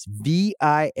 That's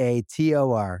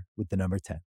Viator with the number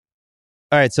 10.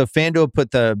 All right, so FanDuel put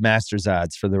the Masters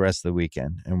odds for the rest of the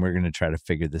weekend, and we're going to try to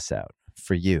figure this out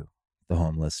for you, the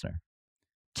home listener.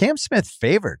 Cam Smith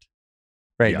favored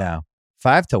right now,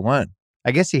 5-1.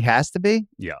 I guess he has to be.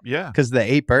 Yeah. Because of the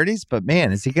 8 birdies. But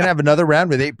man, is he going to have another round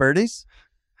with 8 birdies?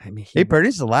 I mean, 8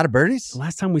 birdies is a lot of birdies. The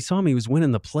last time we saw him, he was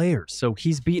winning the Players. So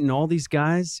he's beaten all these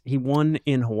guys. He won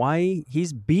in Hawaii.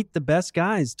 He's beat the best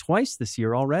guys twice this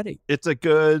year already. It's a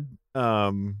good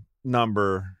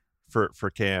number for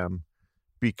Cam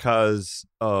because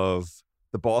of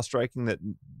the ball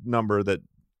striking number that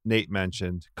Nate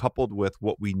mentioned, coupled with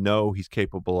what we know he's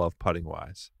capable of putting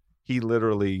wise. He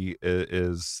literally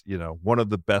is, one of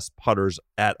the best putters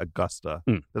at Augusta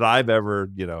that I've ever,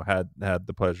 had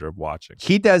the pleasure of watching.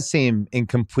 He does seem in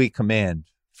complete command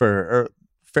for a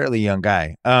fairly young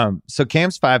guy. So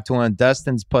Cam's 5-1,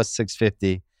 Dustin's plus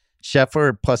 650,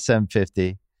 Scheffler plus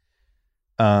 750,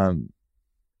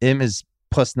 Im is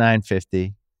plus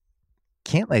 950,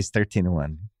 Cantlay's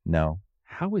 13-1. No.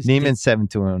 How is Neiman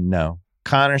 7-1? No.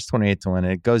 Connor's 28-1. And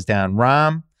it goes down.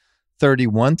 Rahm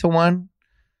 31-1.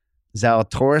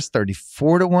 Zalatoris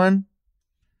 34-1.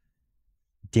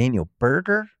 Daniel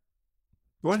Berger.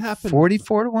 What happened?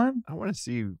 44-1. I want to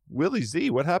see Willie Z.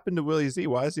 What happened to Willie Z?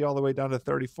 Why is he all the way down to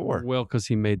 34? Well, because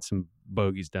he made some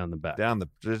bogeys down the back.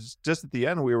 Just at the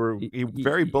end, we were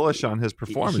very bullish on his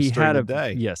performance during the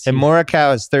day. Yes, and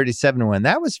Morikawa is 37-1.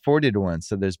 That was 40-1.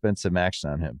 So there's been some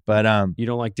action on him. But you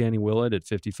don't like Danny Willett at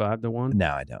 55-1? No,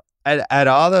 I don't. At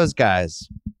all those guys,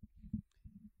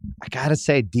 I gotta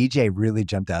say, DJ really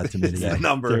jumped out to me today. The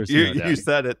number you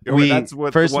said it. That's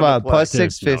what first of all, plus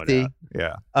 650.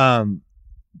 Yeah.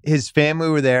 His family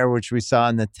were there, which we saw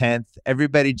in the 10th.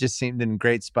 Everybody just seemed in a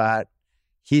great spot.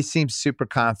 He seemed super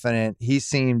confident. He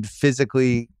seemed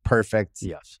physically perfect.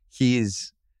 Yes.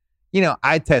 He's,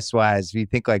 eye test wise, if you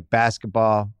think like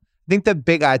basketball, I think the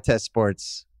big eye test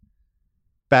sports,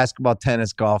 basketball,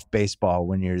 tennis, golf, baseball,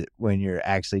 when you're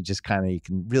actually just kind of, you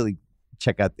can really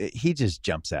check out, he just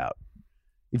jumps out.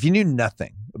 If you knew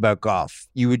nothing about golf,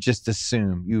 you would just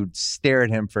assume, you would stare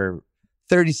at him for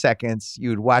 30 seconds, you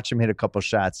would watch him hit a couple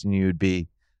shots, and you would be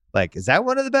like, is that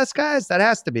one of the best guys? That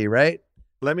has to be, right?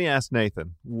 Let me ask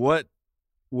Nathan, what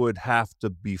would have to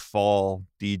befall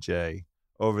DJ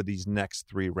over these next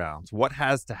 3 rounds? What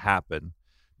has to happen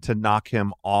to knock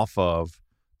him off of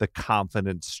the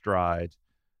confident stride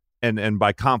And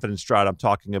by confident stride, I'm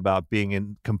talking about being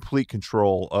in complete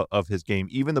control of his game.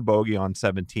 Even the bogey on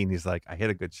 17, he's like, I hit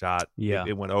a good shot. Yeah.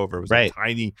 It went over. It was Right.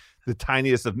 the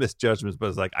tiniest of misjudgments, but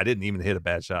it's like, I didn't even hit a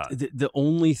bad shot. The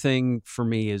only thing for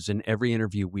me is in every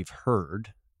interview we've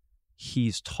heard,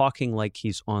 he's talking like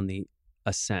he's on the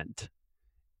ascent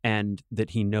and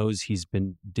that he knows he's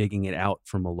been digging it out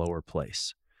from a lower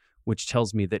place, which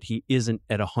tells me that he isn't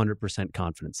at 100%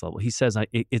 confidence level. He says,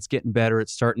 it's getting better.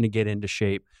 It's starting to get into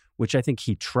shape, which I think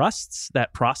he trusts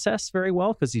that process very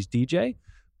well because he's DJ.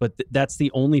 But that's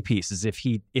the only piece is if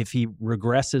he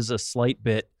regresses a slight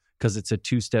bit because it's a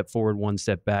 2-step forward,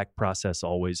 1-step back process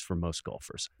always for most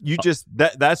golfers.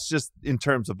 That's just in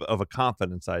terms of a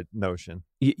confidence notion.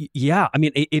 Yeah. I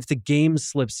mean, if the game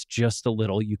slips just a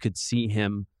little, you could see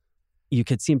him take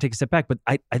a step back. But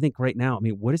I think right now, I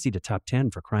mean, what is he to top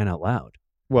 10 for crying out loud?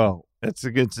 Well, it's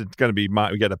going to be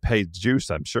we got to pay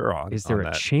juice, I'm sure. Is there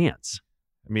a chance?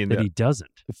 I mean, that he doesn't.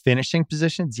 Finishing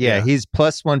positions? Yeah, he's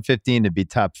plus 115 to be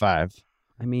top 5.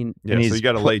 I mean, so you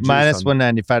got to lay juice minus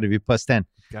 195 to be plus 10.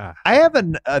 God. I have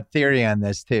a theory on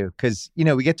this too, because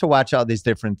we get to watch all these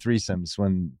different threesomes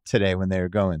when they were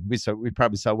going. We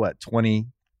probably saw what 20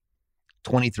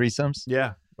 threesomes.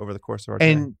 Yeah, over the course of our time.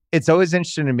 And it's always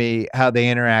interesting to me how they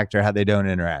interact or how they don't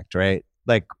interact. Right,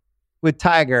 like with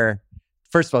Tiger.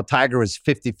 First of all, Tiger was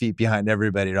 50 feet behind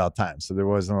everybody at all times, so there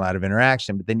wasn't a lot of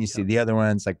interaction. But then you see the other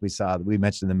ones, like we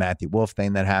mentioned the Matthew Wolf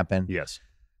thing that happened. Yes.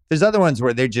 There's other ones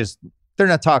where they're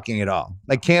not talking at all.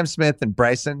 Like Cam Smith and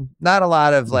Bryson, not a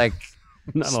lot of like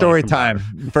story time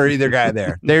for either guy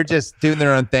there. They're just doing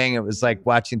their own thing. It was like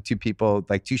watching two people,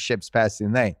 like two ships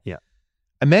passing the night. Yeah.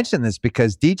 I mentioned this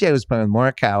because DJ was playing with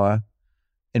Morikawa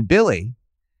and Billy.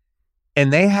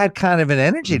 And they had kind of an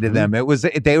energy to them.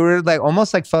 They were like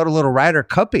almost like felt a little Ryder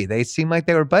Cuppy. They seemed like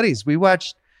they were buddies. We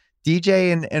watched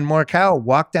DJ and Morikawa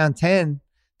walk down 10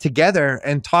 together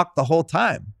and talk the whole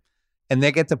time. And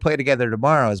they get to play together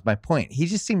tomorrow is my point. He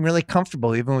just seemed really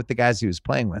comfortable even with the guys he was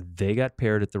playing with. They got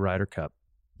paired at the Ryder Cup.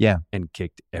 Yeah. And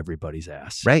kicked everybody's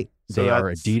ass. Right. They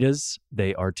are Adidas.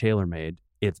 They are TaylorMade.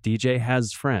 If DJ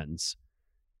has friends,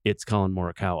 it's Colin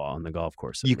Morikawa on the golf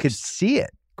course. You could see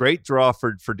it. Great draw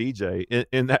for DJ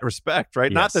in that respect,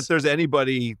 right? Yes. Not that there's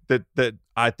anybody that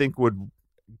I think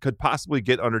could possibly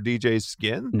get under DJ's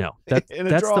skin. No, that's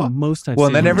the most I've seen. Well,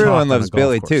 and then everyone loves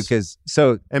Billy course.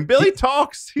 too, and Billy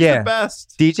talks. He's the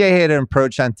best. DJ had an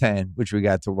approach on 10, which we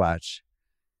got to watch,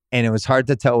 and it was hard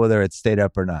to tell whether it stayed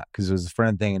up or not because it was a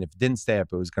front thing, and if it didn't stay up,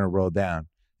 it was going to roll down.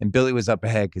 And Billy was up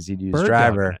ahead because he'd used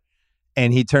driver,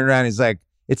 and he turned around. He's like,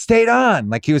 it stayed on.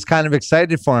 Like he was kind of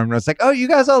excited for him. And I was like, oh, you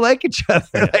guys all like each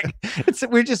other. Yeah.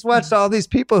 We just watched all these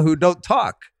people who don't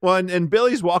talk. Well, and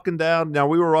Billy's walking down. Now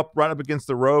we were right up against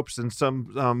the ropes, and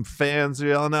some fans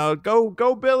yelling out, "Go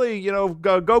Billy!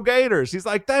 Go Gators!" He's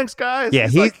like, "Thanks, guys." Yeah,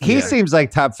 he seems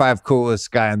like top 5 coolest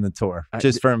guy on the tour,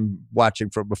 just from watching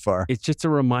from afar. It's just a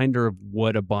reminder of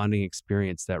what a bonding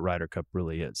experience that Ryder Cup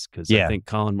really is. Because I think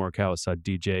Colin Morikawa saw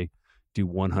DJ do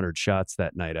 100 shots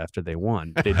that night after they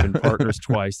won. They've been partners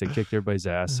twice. They kicked everybody's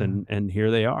ass, and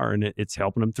here they are, and it's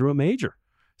helping them through a major.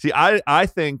 See, I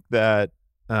think that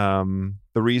the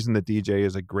reason that DJ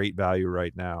is a great value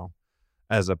right now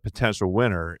as a potential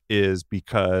winner is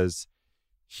because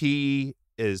he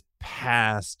is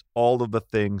past all of the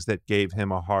things that gave him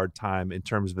a hard time in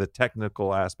terms of the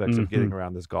technical aspects of getting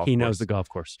around this golf course. He knows the golf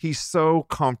course. He's so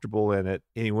comfortable in it,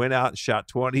 and he went out and shot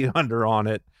 20 under on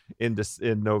it in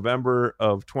November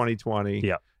of 2020.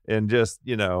 Yeah. And just,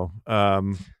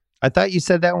 I thought you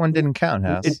said that one didn't count,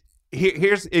 House.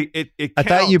 I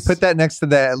thought you put that next to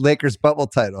the Lakers bubble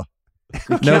title.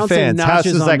 No fans. House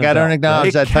is like, I don't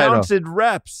acknowledge that title. It counts in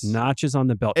reps. Notches on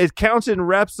the belt. It counts in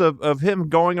reps of him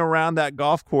going around that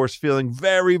golf course feeling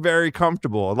very, very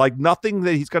comfortable. Like nothing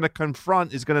that he's going to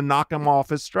confront is going to knock him off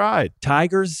his stride.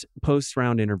 Tiger's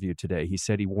post-round interview today, he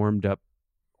said he warmed up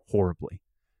horribly.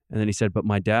 And then he said, but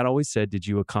my dad always said, did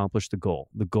you accomplish the goal?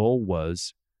 The goal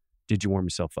was, did you warm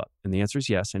yourself up? And the answer is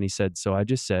yes. And he said, so I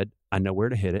just said, I know where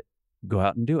to hit it. Go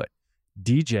out and do it.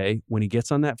 DJ, when he gets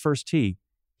on that first tee,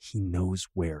 he knows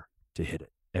where to hit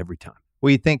it every time.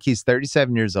 Well, you think he's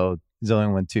 37 years old. He's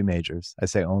only won 2 majors. I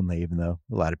say only, even though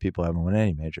a lot of people haven't won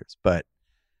any majors. But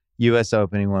U.S.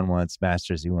 Open, he won once.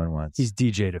 Masters, he won once. He's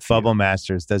DJ'd a few. Bubble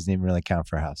Masters doesn't even really count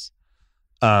for House.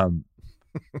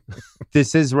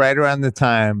 This is right around the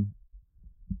time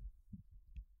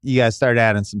you guys start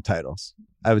adding some titles.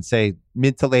 I would say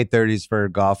mid to late 30s for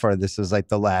a golfer. This is like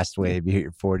the last wave. You hit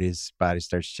your 40s, body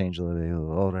starts to change a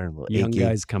little older, a little young achy.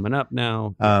 guys coming up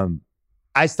now.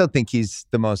 I still think he's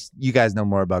the most. You guys know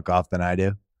more about golf than I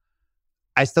do.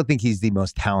 I still think he's the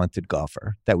most talented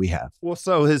golfer that we have. Well,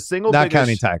 so his not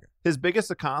counting Tiger. His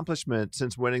biggest accomplishment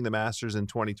since winning the Masters in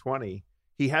 2020,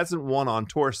 he hasn't won on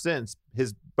tour since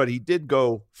but he did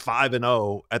go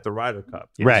 5-0 at the Ryder Cup.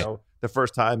 Right. The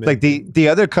first time. Like the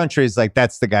other countries, like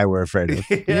that's the guy we're afraid of.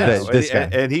 This guy.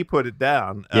 And he put it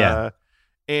down. Yeah.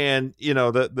 And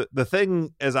the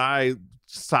thing as I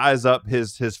size up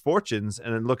his fortunes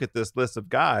and then look at this list of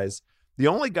guys, the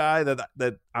only guy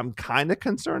that I'm kind of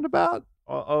concerned about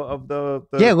of the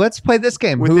let's play this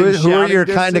game. Who are you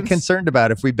kind of concerned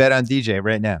about if we bet on DJ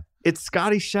right now? It's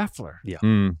Scotty Scheffler.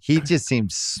 Yeah. He just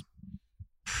seems.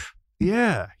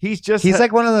 Yeah, he's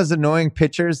like one of those annoying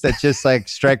pitchers that just like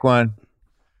strike one,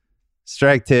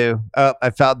 strike two. Oh,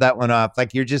 I fouled that one off.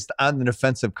 Like you're just on the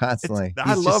defensive constantly.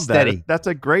 I love that. That's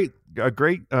a great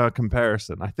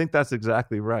comparison. I think that's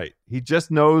exactly right. He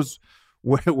just knows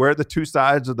where the two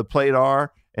sides of the plate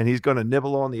are, and he's going to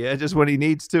nibble on the edges when he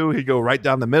needs to. He'd go right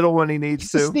down the middle when he needs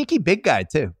to. He's a sneaky big guy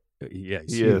too. Yeah,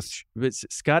 he is. But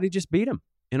Scotty just beat him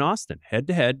in Austin, head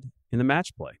to head in the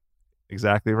match play.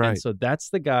 Exactly right. And so that's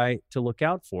the guy to look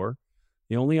out for.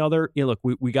 The only other, look,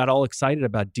 we got all excited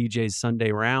about DJ's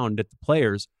Sunday round at the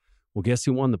Players. Well, guess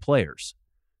who won the Players?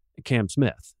 Cam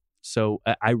Smith. So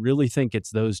I really think it's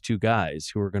those two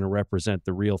guys who are going to represent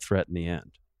the real threat in the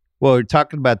end. Well, we're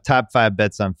talking about top 5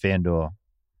 bets on FanDuel.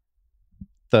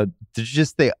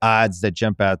 Just the odds that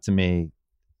jump out to me.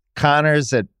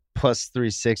 Connors at plus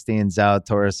 360 and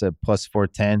Zalatoris at plus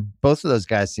 410. Both of those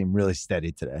guys seem really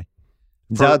steady today.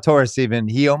 Zalatoris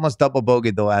he almost double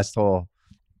bogeyed the last hole.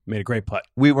 Made a great putt.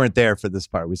 We weren't there for this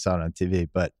part. We saw it on TV,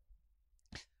 but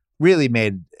really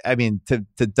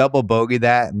to double bogey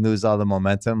that and lose all the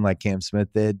momentum like Cam Smith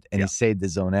did, and he saved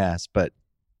his own ass, but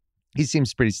he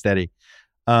seems pretty steady.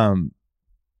 Morikawa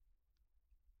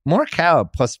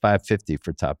at plus 550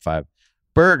 for top 5.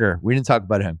 Berger, we didn't talk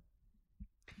about him.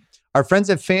 Our friends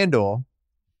at FanDuel,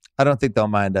 I don't think they'll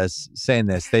mind us saying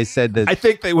this. They said that I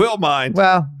think they will mind.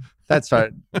 Well, that's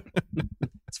fine.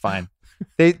 It's fine.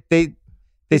 They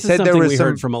said there was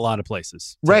heard from a lot of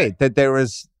places, right? That there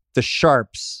was the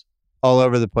sharps all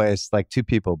over the place, like two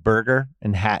people, Berger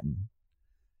and Hatton,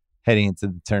 heading into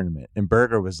the tournament. And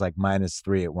Berger was like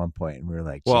 -3 at one point, and we were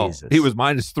like, Jesus. He was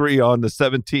 -3 on the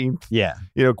 17th. Yeah,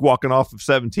 walking off of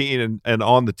 17 and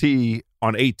on the tee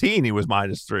on 18, he was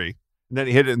 -3, and then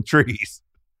he hit it in trees.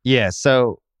 Yeah,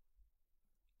 so.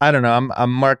 I don't know.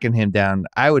 I'm marking him down.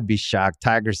 I would be shocked.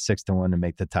 Tiger's 6-1 to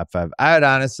make the top 5. I would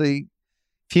honestly,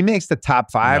 if he makes the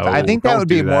top 5, I think that would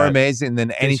be more amazing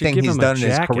than anything he's done in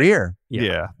his career.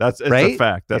 Yeah, it's right? a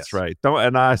fact. That's right.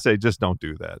 And I say just don't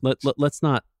do that. Let's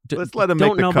not. Let's let him make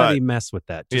the cut. Don't nobody mess with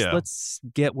that. Just let's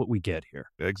get what we get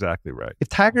here. Exactly right. If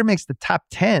Tiger makes the top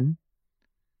 10,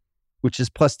 which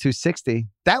is plus 260,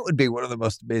 that would be one of the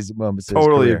most amazing moments.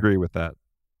 Totally agree with that.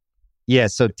 Yeah,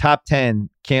 so top 10,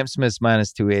 Cam Smith's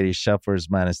 -280, Scheffler's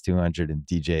 -200, and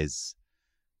DJ's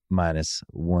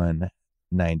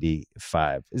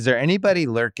 -195. Is there anybody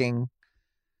lurking?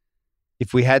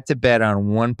 If we had to bet on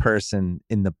one person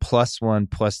in the +1,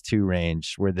 +2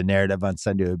 range, where the narrative on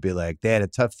Sunday would be like, they had a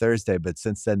tough Thursday, but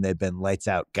since then they've been lights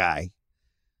out guy,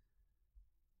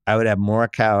 I would have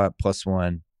Morikawa at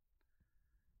 +1.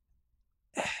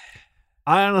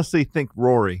 I honestly think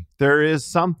Rory. There is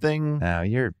something. Now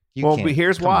but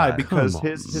here's why: because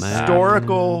his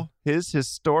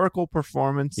historical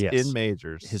performance in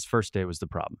majors, his first day was the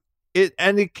problem. It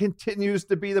continues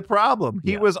to be the problem.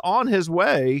 He was on his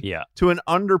way to an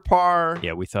under par.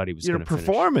 Yeah, we thought he was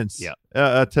performance.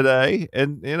 Today,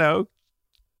 and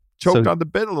choked on the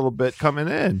bit a little bit coming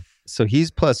in. So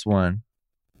he's +1.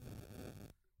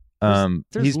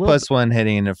 He's +1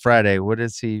 heading into Friday.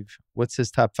 What's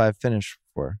his top 5 finish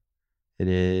for? It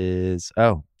is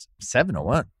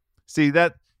 7-1. See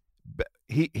that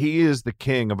he is the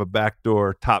king of a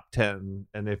backdoor top 10,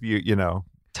 and if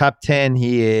top 10,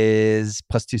 he is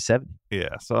 +270.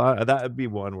 Yeah, so that would be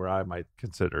one where I might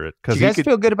consider it. Did you guys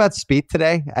feel good about Spieth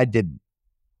today? I didn't.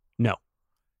 No.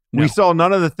 We saw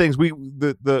none of the things we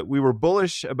were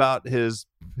bullish about his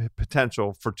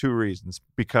potential for 2 reasons,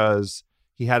 because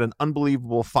he had an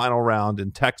unbelievable final round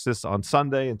in Texas on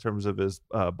Sunday in terms of his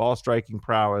ball striking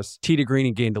prowess. Tee to green,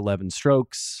 he gained 11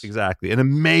 strokes. Exactly. An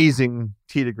amazing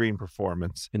tee to green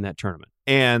performance in that tournament.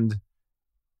 And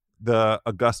the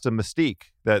Augusta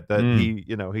mystique that he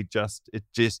just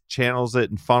channels it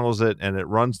and funnels it, and it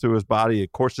runs through his body.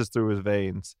 It courses through his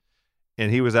veins.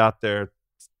 And he was out there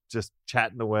just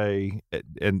chatting away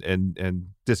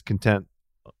and discontent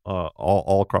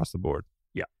all across the board.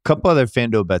 Yeah. A couple other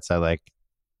FanDuel bets I like.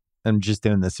 I'm just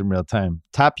doing this in real time.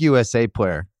 Top USA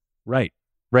player. Right.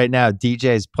 Right now,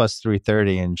 DJ's plus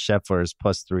 330 and Scheffler is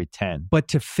plus 310. But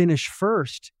to finish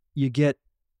first, you get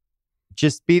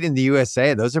just beating the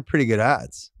USA. Those are pretty good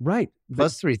odds. Right.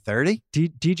 Plus 330?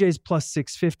 DJ's plus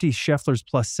 650, Scheffler's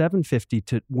plus 750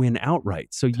 to win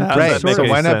outright. So you right. So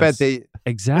why not bet the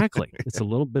exactly? It's a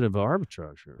little bit of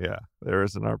arbitrage. Yeah, there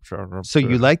is an arbitrage. So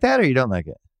you like that or you don't like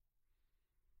it?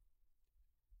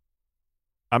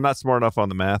 I'm not smart enough on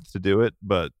the math to do it,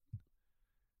 but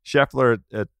Scheffler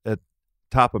at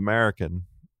top American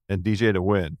and DJ to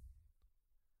win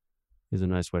is a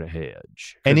nice way to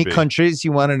hedge. Any countries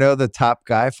you want to know the top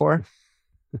guy for?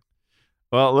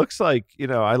 Well, it looks like,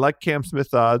 I like Cam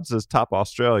Smith odds as top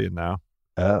Australian now.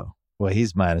 Oh, well,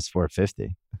 he's minus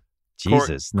 450.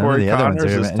 Jesus, none Corey of the other Connors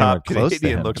ones are is top close to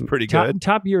Canadian. him. Looks pretty good.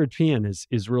 Top European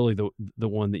is really the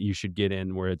one that you should get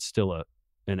in where it's still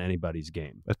an anybody's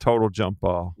game. A total jump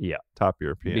ball. Yeah. Top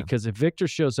European. Because if Victor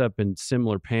shows up in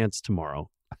similar pants tomorrow,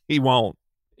 he won't.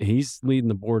 He's leading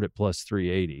the board at plus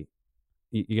 380.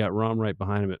 You got Rahm right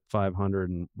behind him at 500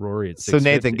 and Rory at 650. So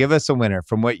Nathan, give us a winner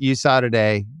from what you saw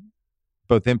today,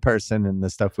 both in person and the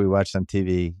stuff we watched on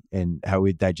TV and how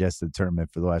we digested the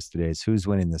tournament for the last 2 days. Who's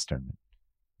winning this tournament?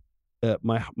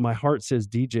 My heart says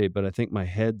DJ, but I think my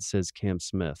head says Cam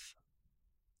Smith.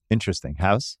 Interesting.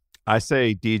 House? I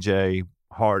say DJ,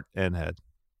 heart, and head.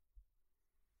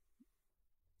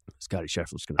 Scotty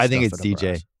Scheffler's going to. I think it's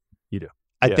DJ. You do.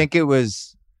 I think it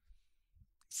was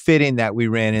fitting that we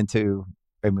ran into.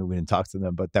 I mean, we didn't talk to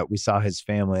them, but that we saw his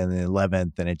family on the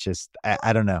 11th, and it just,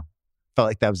 I don't know. Felt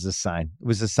like that was a sign. It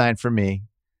was a sign for me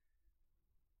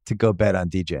to go bet on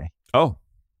DJ. Oh,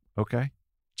 okay.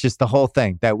 Just the whole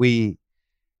thing that we,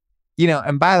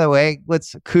 and by the way,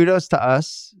 kudos to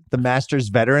us, the Masters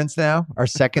veterans now, our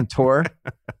second tour.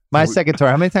 My second tour.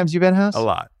 How many times you been, House? A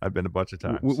lot. I've been a bunch of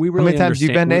times. We really How many times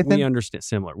you been, Nathan? We understand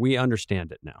similar. We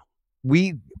understand it now.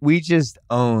 We just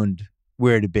owned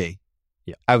where to be.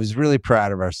 Yeah. I was really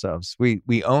proud of ourselves.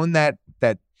 We own that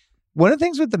one of the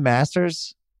things with the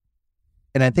Masters,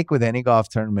 and I think with any golf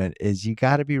tournament, is you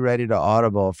got to be ready to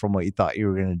audible from what you thought you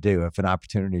were going to do if an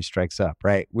opportunity strikes up,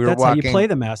 right? That's how you play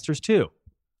the Masters too.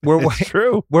 It's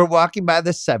true. We're walking by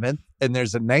the 7th and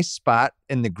there's a nice spot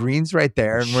and the green's right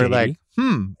there. And we're like,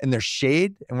 and there's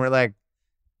shade. And we're like,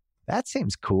 that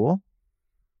seems cool.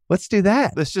 Let's do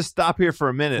that. Let's just stop here for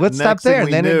a minute. Let's stop there.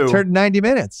 And then it turned 90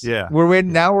 minutes. Yeah.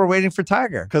 Now we're waiting for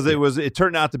Tiger. Because it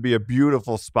turned out to be a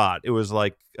beautiful spot. It was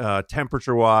like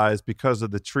temperature wise, because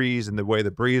of the trees and the way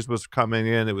the breeze was coming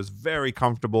in, it was very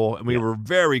comfortable and we were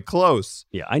very close.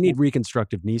 Yeah. I need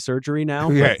reconstructive knee surgery now.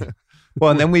 Right.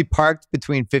 Well, and then we parked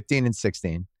between 15 and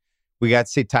 16. We got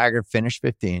to see Tiger finish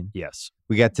 15. Yes.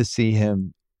 We got to see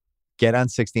him get on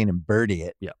 16 and birdie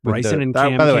it. Yeah. Bryson and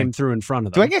Cam came through in front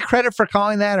of them. Do I get credit for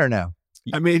calling that or no?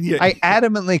 I mean, I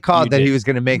adamantly called that he was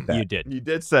going to make that. You did. You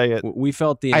did say it. We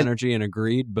felt the energy and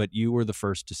agreed, but you were the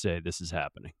first to say this is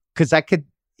happening. Because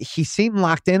he seemed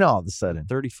locked in all of a sudden.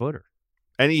 30-footer.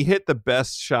 And he hit the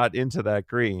best shot into that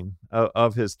green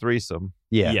of his threesome.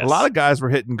 Yeah. Yes. A lot of guys were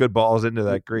hitting good balls into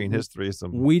that green, his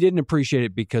threesome. We didn't appreciate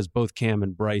it because both Cam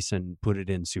and Bryson put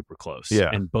it in super close. Yeah.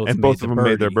 And both of them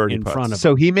made their birdie in putts. front of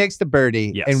So him. he makes the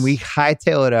birdie, Yes. and we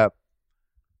hightail it up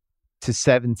to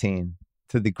 17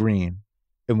 to the green,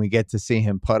 and we get to see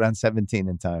him putt on 17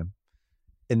 in time.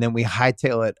 And then we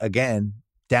hightail it again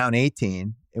down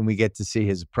 18, and we get to see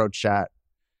his approach shot.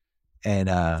 And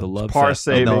the love par fest.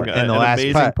 saving, and the an last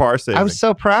amazing putt. par saving. I was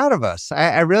so proud of us.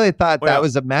 I really thought that Well,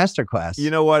 was a masterclass.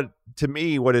 You know what? To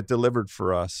me, what it delivered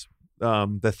for us,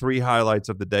 the three highlights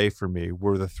of the day for me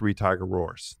were the three Tiger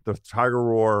roars. The Tiger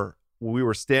roar, we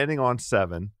were standing on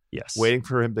 7, Yes. waiting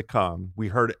for him to come. We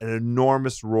heard an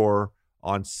enormous roar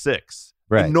on 6.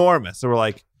 Right. Enormous. So we're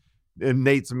like, and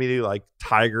Nate's immediately like,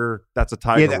 Tiger, that's a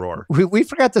Tiger roar. We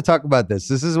forgot to talk about this.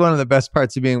 This is one of the best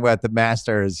parts of being at the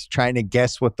Masters, trying to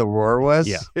guess what the roar was.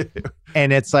 Yeah.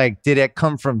 And it's like, did it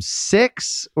come from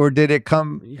 6 or did it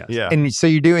come? Yes. Yeah. And so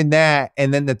you're doing that.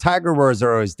 And then the Tiger roars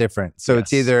are always different. So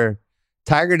it's Yes. either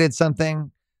Tiger did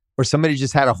something or somebody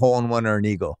just had a hole in one or an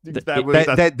eagle. Those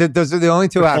Those are the only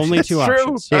two options. Only two True.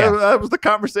 options. Yeah. That was the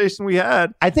conversation we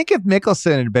had. I think if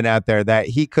Mickelson had been out there, that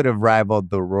he could have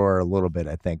rivaled the roar a little bit,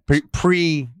 I think.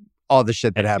 Pre all the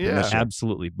shit that happened Yeah. this year.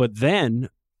 Absolutely. But then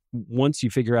once you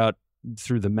figure out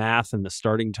through the math and the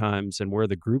starting times and where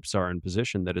the groups are in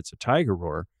position that it's a Tiger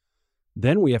roar,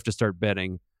 then we have to start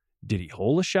betting, did he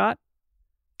hole a shot?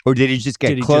 Or did he just get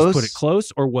did he close? just put it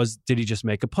close? Or did he just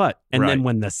make a putt? And then Right.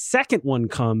 when the second one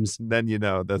comes, Then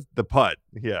the putt.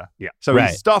 Yeah. Yeah. So Right.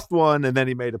 he stuffed one and then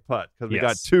he made a putt because we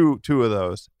got Yes. two of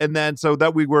those. And then so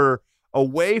that we were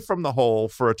away from the hole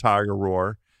for a Tiger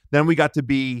roar. Then we got to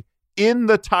be in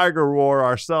the Tiger Roar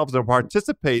ourselves and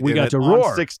participate We in got it to on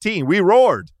roar. 16. We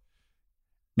roared.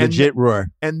 Legit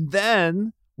roar. And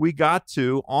then we got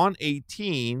to, on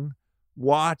 18,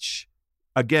 watch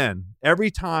again,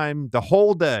 every time, the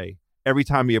whole day, every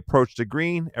time he approached the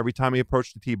green, every time he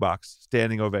approached the tee box,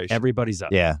 standing ovation. Everybody's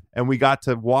up. Yeah. And we got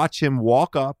to watch him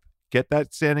walk up, get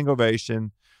that standing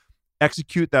ovation,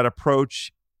 execute that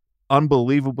approach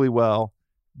unbelievably well,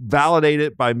 validate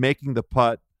it by making the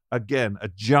putt. Again, a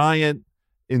giant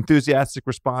enthusiastic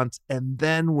response. And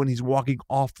then when he's walking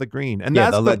off the green, and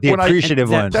that's the appreciative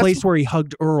one. That place where he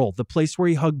hugged Earl, the place where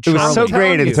he hugged It Charlie. was so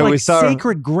great until we saw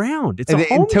sacred ground. It's a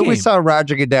home until we game. saw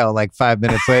Roger Goodell like 5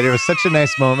 minutes later. It was such a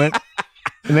nice moment.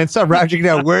 And then saw Roger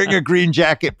Goodell wearing a green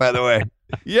jacket, by the way.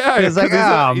 Yeah. It was like,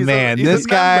 this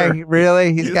guy,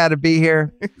 really? He's got to be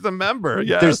here. He's a member.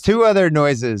 Yes. There's two other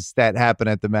noises that happen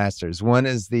at the Masters. One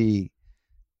is the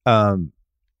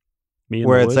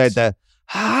where it's like the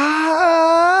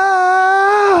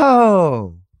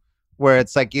where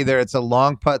it's like either it's a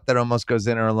long putt that almost goes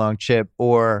in or a long chip,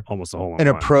 or almost a whole an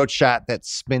approach shot that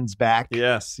spins back.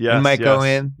 Yes. It might go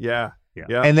in. Yeah.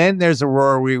 And then there's a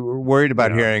roar we were worried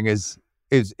about hearing is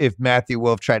if Matthew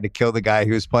Wolf tried to kill the guy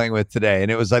he was playing with today.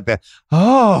 And it was like the,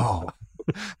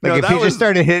 if he just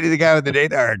started hitting the guy with an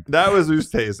 8-iron. That was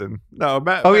Oosthuizen. No,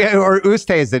 Matt. Or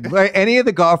Oosthuizen. Any of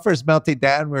the golfers melting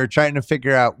down, we were trying to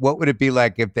figure out what would it be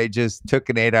like if they just took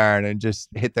an 8-iron and just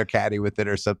hit their caddy with it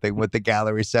or something, what the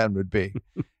gallery sound would be.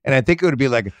 And I think it would be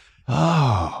like,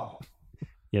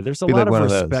 Yeah, there's a lot of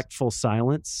respectful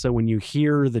silence. So when you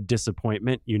hear the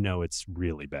disappointment, you know it's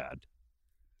really bad.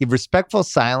 Respectful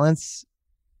silence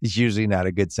is usually not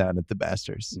a good sound at the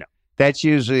Masters. No. That's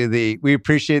usually we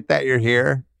appreciate that you're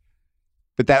here,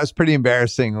 but that was pretty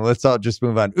embarrassing. Let's all just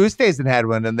move on. Oosthuizen had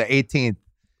one on the 18th.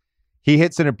 He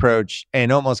hits an approach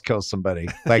and almost kills somebody.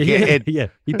 Like he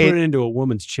put it into a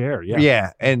woman's chair. Yeah.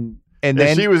 Yeah. And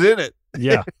then she was in it.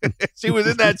 Yeah. She was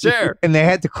in that chair. And they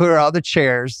had to clear all the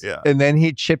chairs. Yeah. And then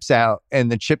he chips out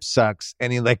and the chip sucks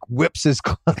and he like whips his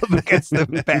club against the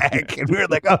bag. And we were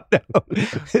like, oh no,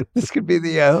 this could be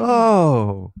the,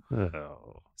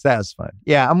 So that was fun.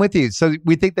 Yeah, I'm with you. So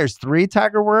we think there's 3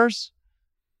 Tiger Wars?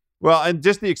 Well, and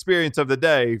just the experience of the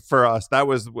day for us, that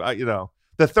was,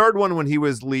 the third one when he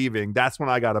was leaving, that's when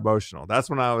I got emotional. That's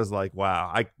when I was like,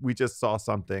 wow, we just saw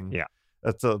something. Yeah.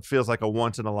 It feels like a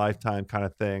once in a lifetime kind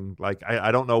of thing. Like,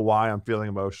 I don't know why I'm feeling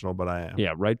emotional, but I am.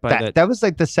 Yeah, right by that. That was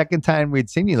like the second time we'd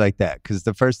seen you like that, because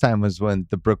the first time was when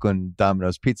the Brooklyn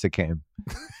Domino's pizza came.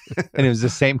 And it was the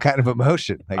same kind of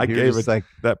emotion. Like, I gave it like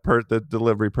the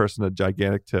delivery person a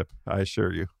gigantic tip, I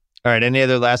assure you. All right. Any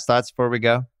other last thoughts before we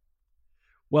go?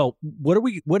 Well, what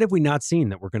have we not seen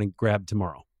that we're going to grab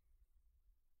tomorrow?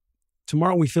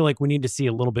 Tomorrow we feel like we need to see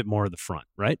a little bit more of the front,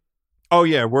 right? Oh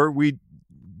yeah,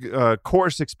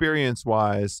 course experience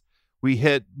wise, we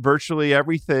hit virtually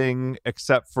everything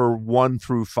except for 1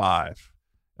 through 5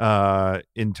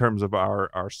 in terms of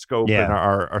our scope and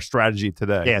our strategy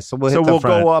today. Yeah, so we'll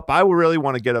go up. I would really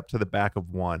want to get up to the back of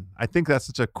 1. I think that's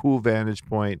such a cool vantage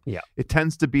point. Yeah, it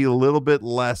tends to be a little bit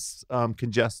less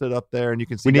congested up there, and you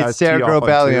can see. We need Sarah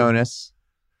Balionis.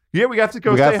 Yeah, we have to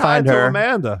go say hi to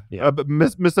Amanda. Yeah.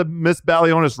 Miss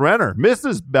Balionis Renner.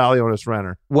 Mrs. Balionis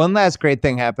Renner. One last great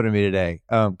thing happened to me today.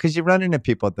 Because you run into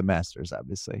people at the Masters,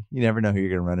 obviously. You never know who you're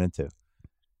going to run into.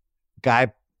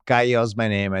 Guy yells my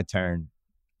name, I turn.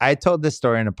 I told this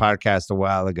story in a podcast a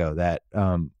while ago that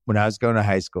when I was going to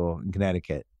high school in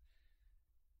Connecticut,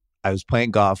 I was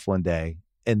playing golf one day,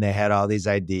 and they had all these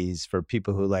IDs for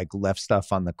people who like left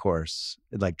stuff on the course,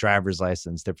 like driver's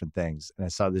license, different things. And I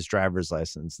saw this driver's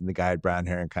license, and the guy had brown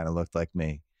hair and kind of looked like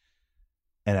me.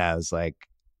 And I was like,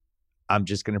 I'm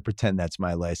just going to pretend that's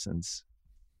my license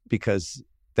because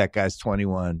that guy's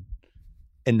 21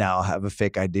 and now I'll have a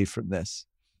fake ID from this.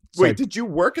 So Wait, did you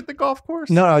work at the golf course?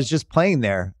 No, I was just playing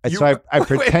there. So I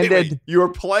pretended. Wait. You were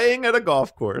playing at a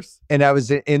golf course. And I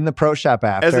was in the pro shop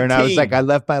after, and I was like, I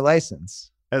left my license.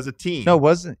 As a teen? No, it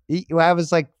wasn't. I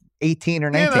was like 18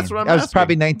 or 19. Yeah, that's what I was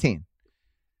probably 19.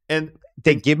 And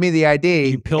they give me the ID.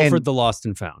 You pilfered the lost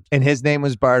and found. And his name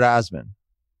was Bart Osmond.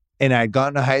 And I'd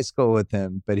gone to high school with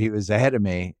him, but he was ahead of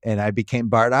me. And I became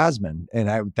Bart Osmond.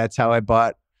 And that's how I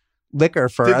bought liquor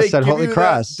for us at Holy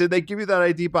Cross. Did they give you that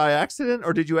ID by accident,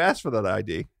 or did you ask for that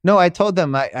ID? No, I told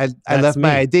them I left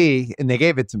my ID, and they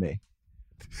gave it to me.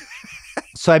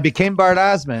 So I became Bart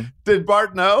Osmond. Did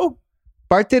Bart know?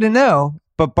 Bart didn't know,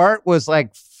 but Bart was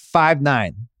like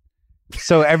 5'9".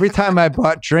 So every time I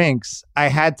bought drinks, I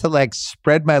had to like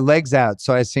spread my legs out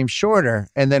so I seemed shorter.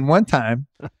 And then one time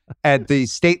at the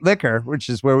State Liquor, which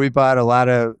is where we bought a lot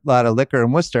of liquor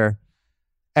in Worcester,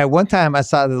 At one time, I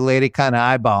saw the lady kind of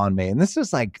eyeballing me. And this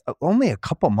was like only a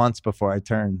couple months before I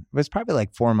turned. It was probably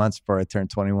like 4 months before I turned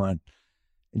 21.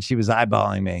 And she was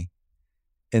eyeballing me.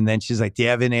 And then she's like, do you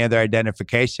have any other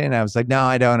identification? I was like, no,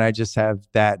 I don't. I just have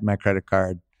that in my credit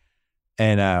card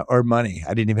and or money.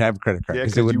 I didn't even have a credit card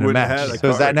because it wouldn't have matched. So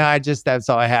I was like, no, that's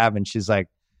all I have. And she's like,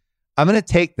 I'm going to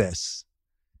take this.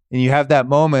 And you have that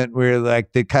moment where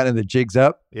like the jig's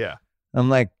up. Yeah. I'm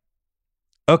like,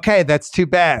 okay, that's too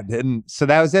bad. And so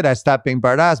that was it. I stopped being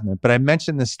Bart Osmond. But I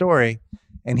mentioned the story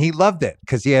and he loved it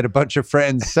because he had a bunch of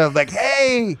friends. So like,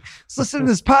 hey, let's listen to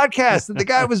this podcast. And the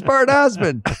guy was Bart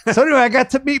Osmond. So anyway, I got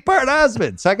to meet Bart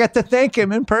Osmond. So I got to thank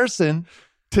him in person.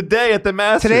 Today at the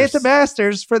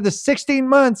Masters for the 16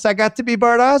 months I got to be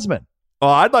Bart Osmond.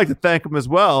 Well, I'd like to thank him as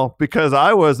well because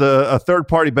I was a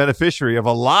third-party beneficiary of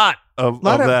a lot of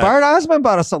that. Bart Osmond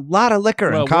bought us a lot of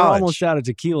liquor in college. We're almost out of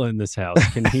tequila in this house.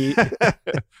 Can he?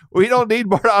 We don't need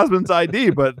Bart Osmond's ID,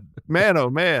 but man,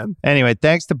 oh man. Anyway,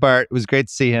 thanks to Bart. It was great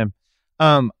to see him.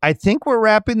 I think we're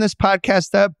wrapping this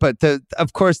podcast up, but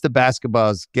of course the basketball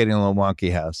is getting a little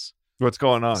wonky, House. What's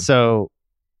going on? So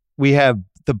we have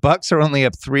the Bucks are only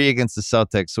up 3 against the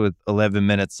Celtics with 11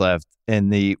 minutes left,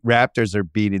 and the Raptors are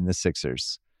beating the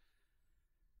Sixers.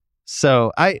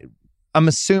 So I'm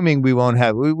assuming we won't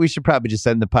have. We should probably just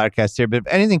end the podcast here. But if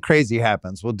anything crazy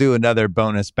happens, we'll do another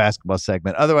bonus basketball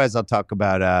segment. Otherwise, I'll talk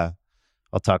about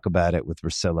it with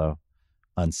Russillo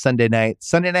on Sunday night.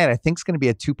 Sunday night, I think, is going to be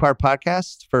a 2-part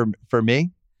podcast for me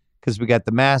because we got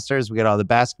the Masters, we got all the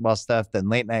basketball stuff. Then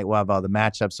late night, we'll have all the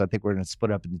matchups. So I think we're going to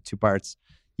split up into 2 parts.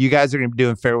 You guys are going to be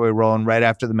doing Fairway Rolling right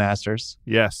after the Masters.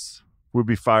 Yes. We'll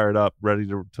be fired up, ready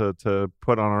to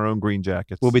put on our own green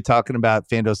jackets. We'll be talking about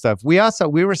FanDuel stuff. We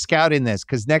were scouting this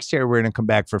because next year we're going to come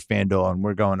back for FanDuel and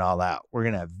we're going all out. We're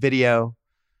going to have video.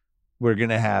 We're going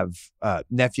to have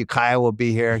nephew Kyle will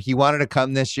be here. He wanted to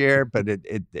come this year, but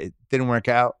it didn't work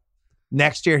out.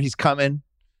 Next year he's coming.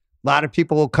 A lot of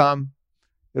people will come.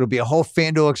 It'll be a whole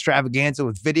FanDuel extravaganza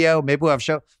with video. Maybe we'll have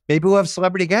show. Maybe we'll have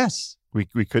celebrity guests. We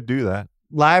could do that.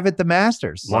 Live at the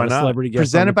Masters. Why not? Celebrity guests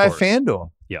presented by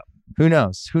FanDuel. Yeah. Who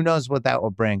knows? Who knows what that will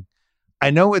bring? I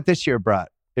know what this year brought.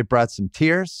 It brought some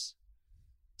tears,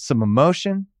 some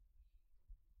emotion,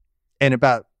 and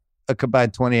about a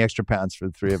combined 20 extra pounds for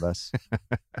the 3 of us.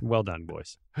 Well done,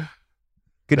 boys.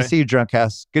 Good to see you, Drunk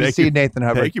House. Good to see you, Nathan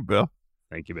Hubbard. Thank you, Bill.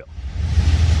 Thank you, Bill.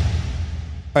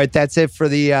 All right, that's it for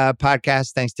the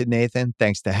podcast. Thanks to Nathan.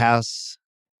 Thanks to House.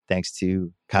 Thanks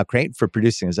to Kyle Creighton for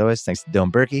producing, as always. Thanks to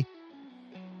Dylan Berkey.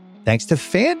 Thanks to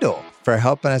FanDuel for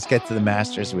helping us get to the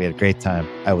Masters. We had a great time.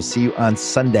 I will see you on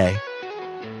Sunday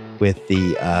with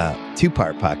the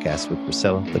 2-part podcast with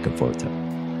Priscilla. Looking forward to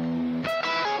it.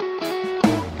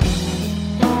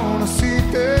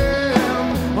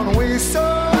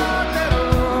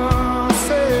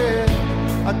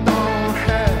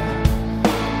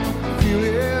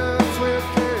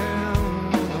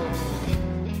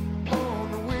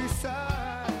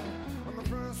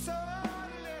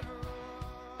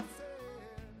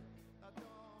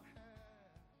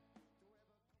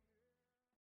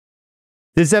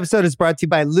 This episode is brought to you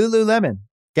by Lululemon.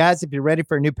 Guys, if you're ready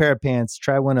for a new pair of pants,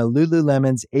 try one of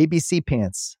Lululemon's ABC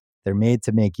pants. They're made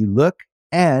to make you look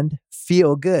and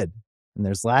feel good. And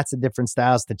there's lots of different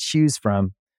styles to choose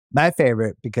from. My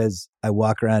favorite, because I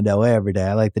walk around LA every day,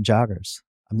 I like the joggers.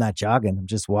 I'm not jogging, I'm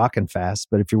just walking fast.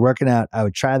 But if you're working out, I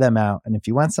would try them out. And if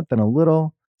you want something a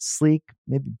little sleek,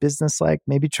 maybe business-like,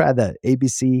 maybe try the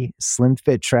ABC Slim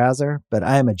Fit trouser. But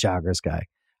I am a joggers guy.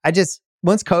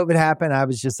 Once COVID happened, I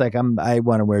was just like, I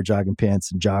want to wear jogging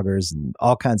pants and joggers and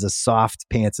all kinds of soft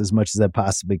pants as much as I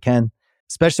possibly can,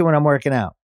 especially when I'm working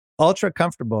out. Ultra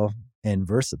comfortable and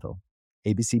versatile.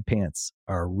 ABC pants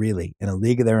are really in a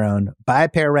league of their own. Buy a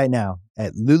pair right now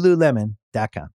at lululemon.com.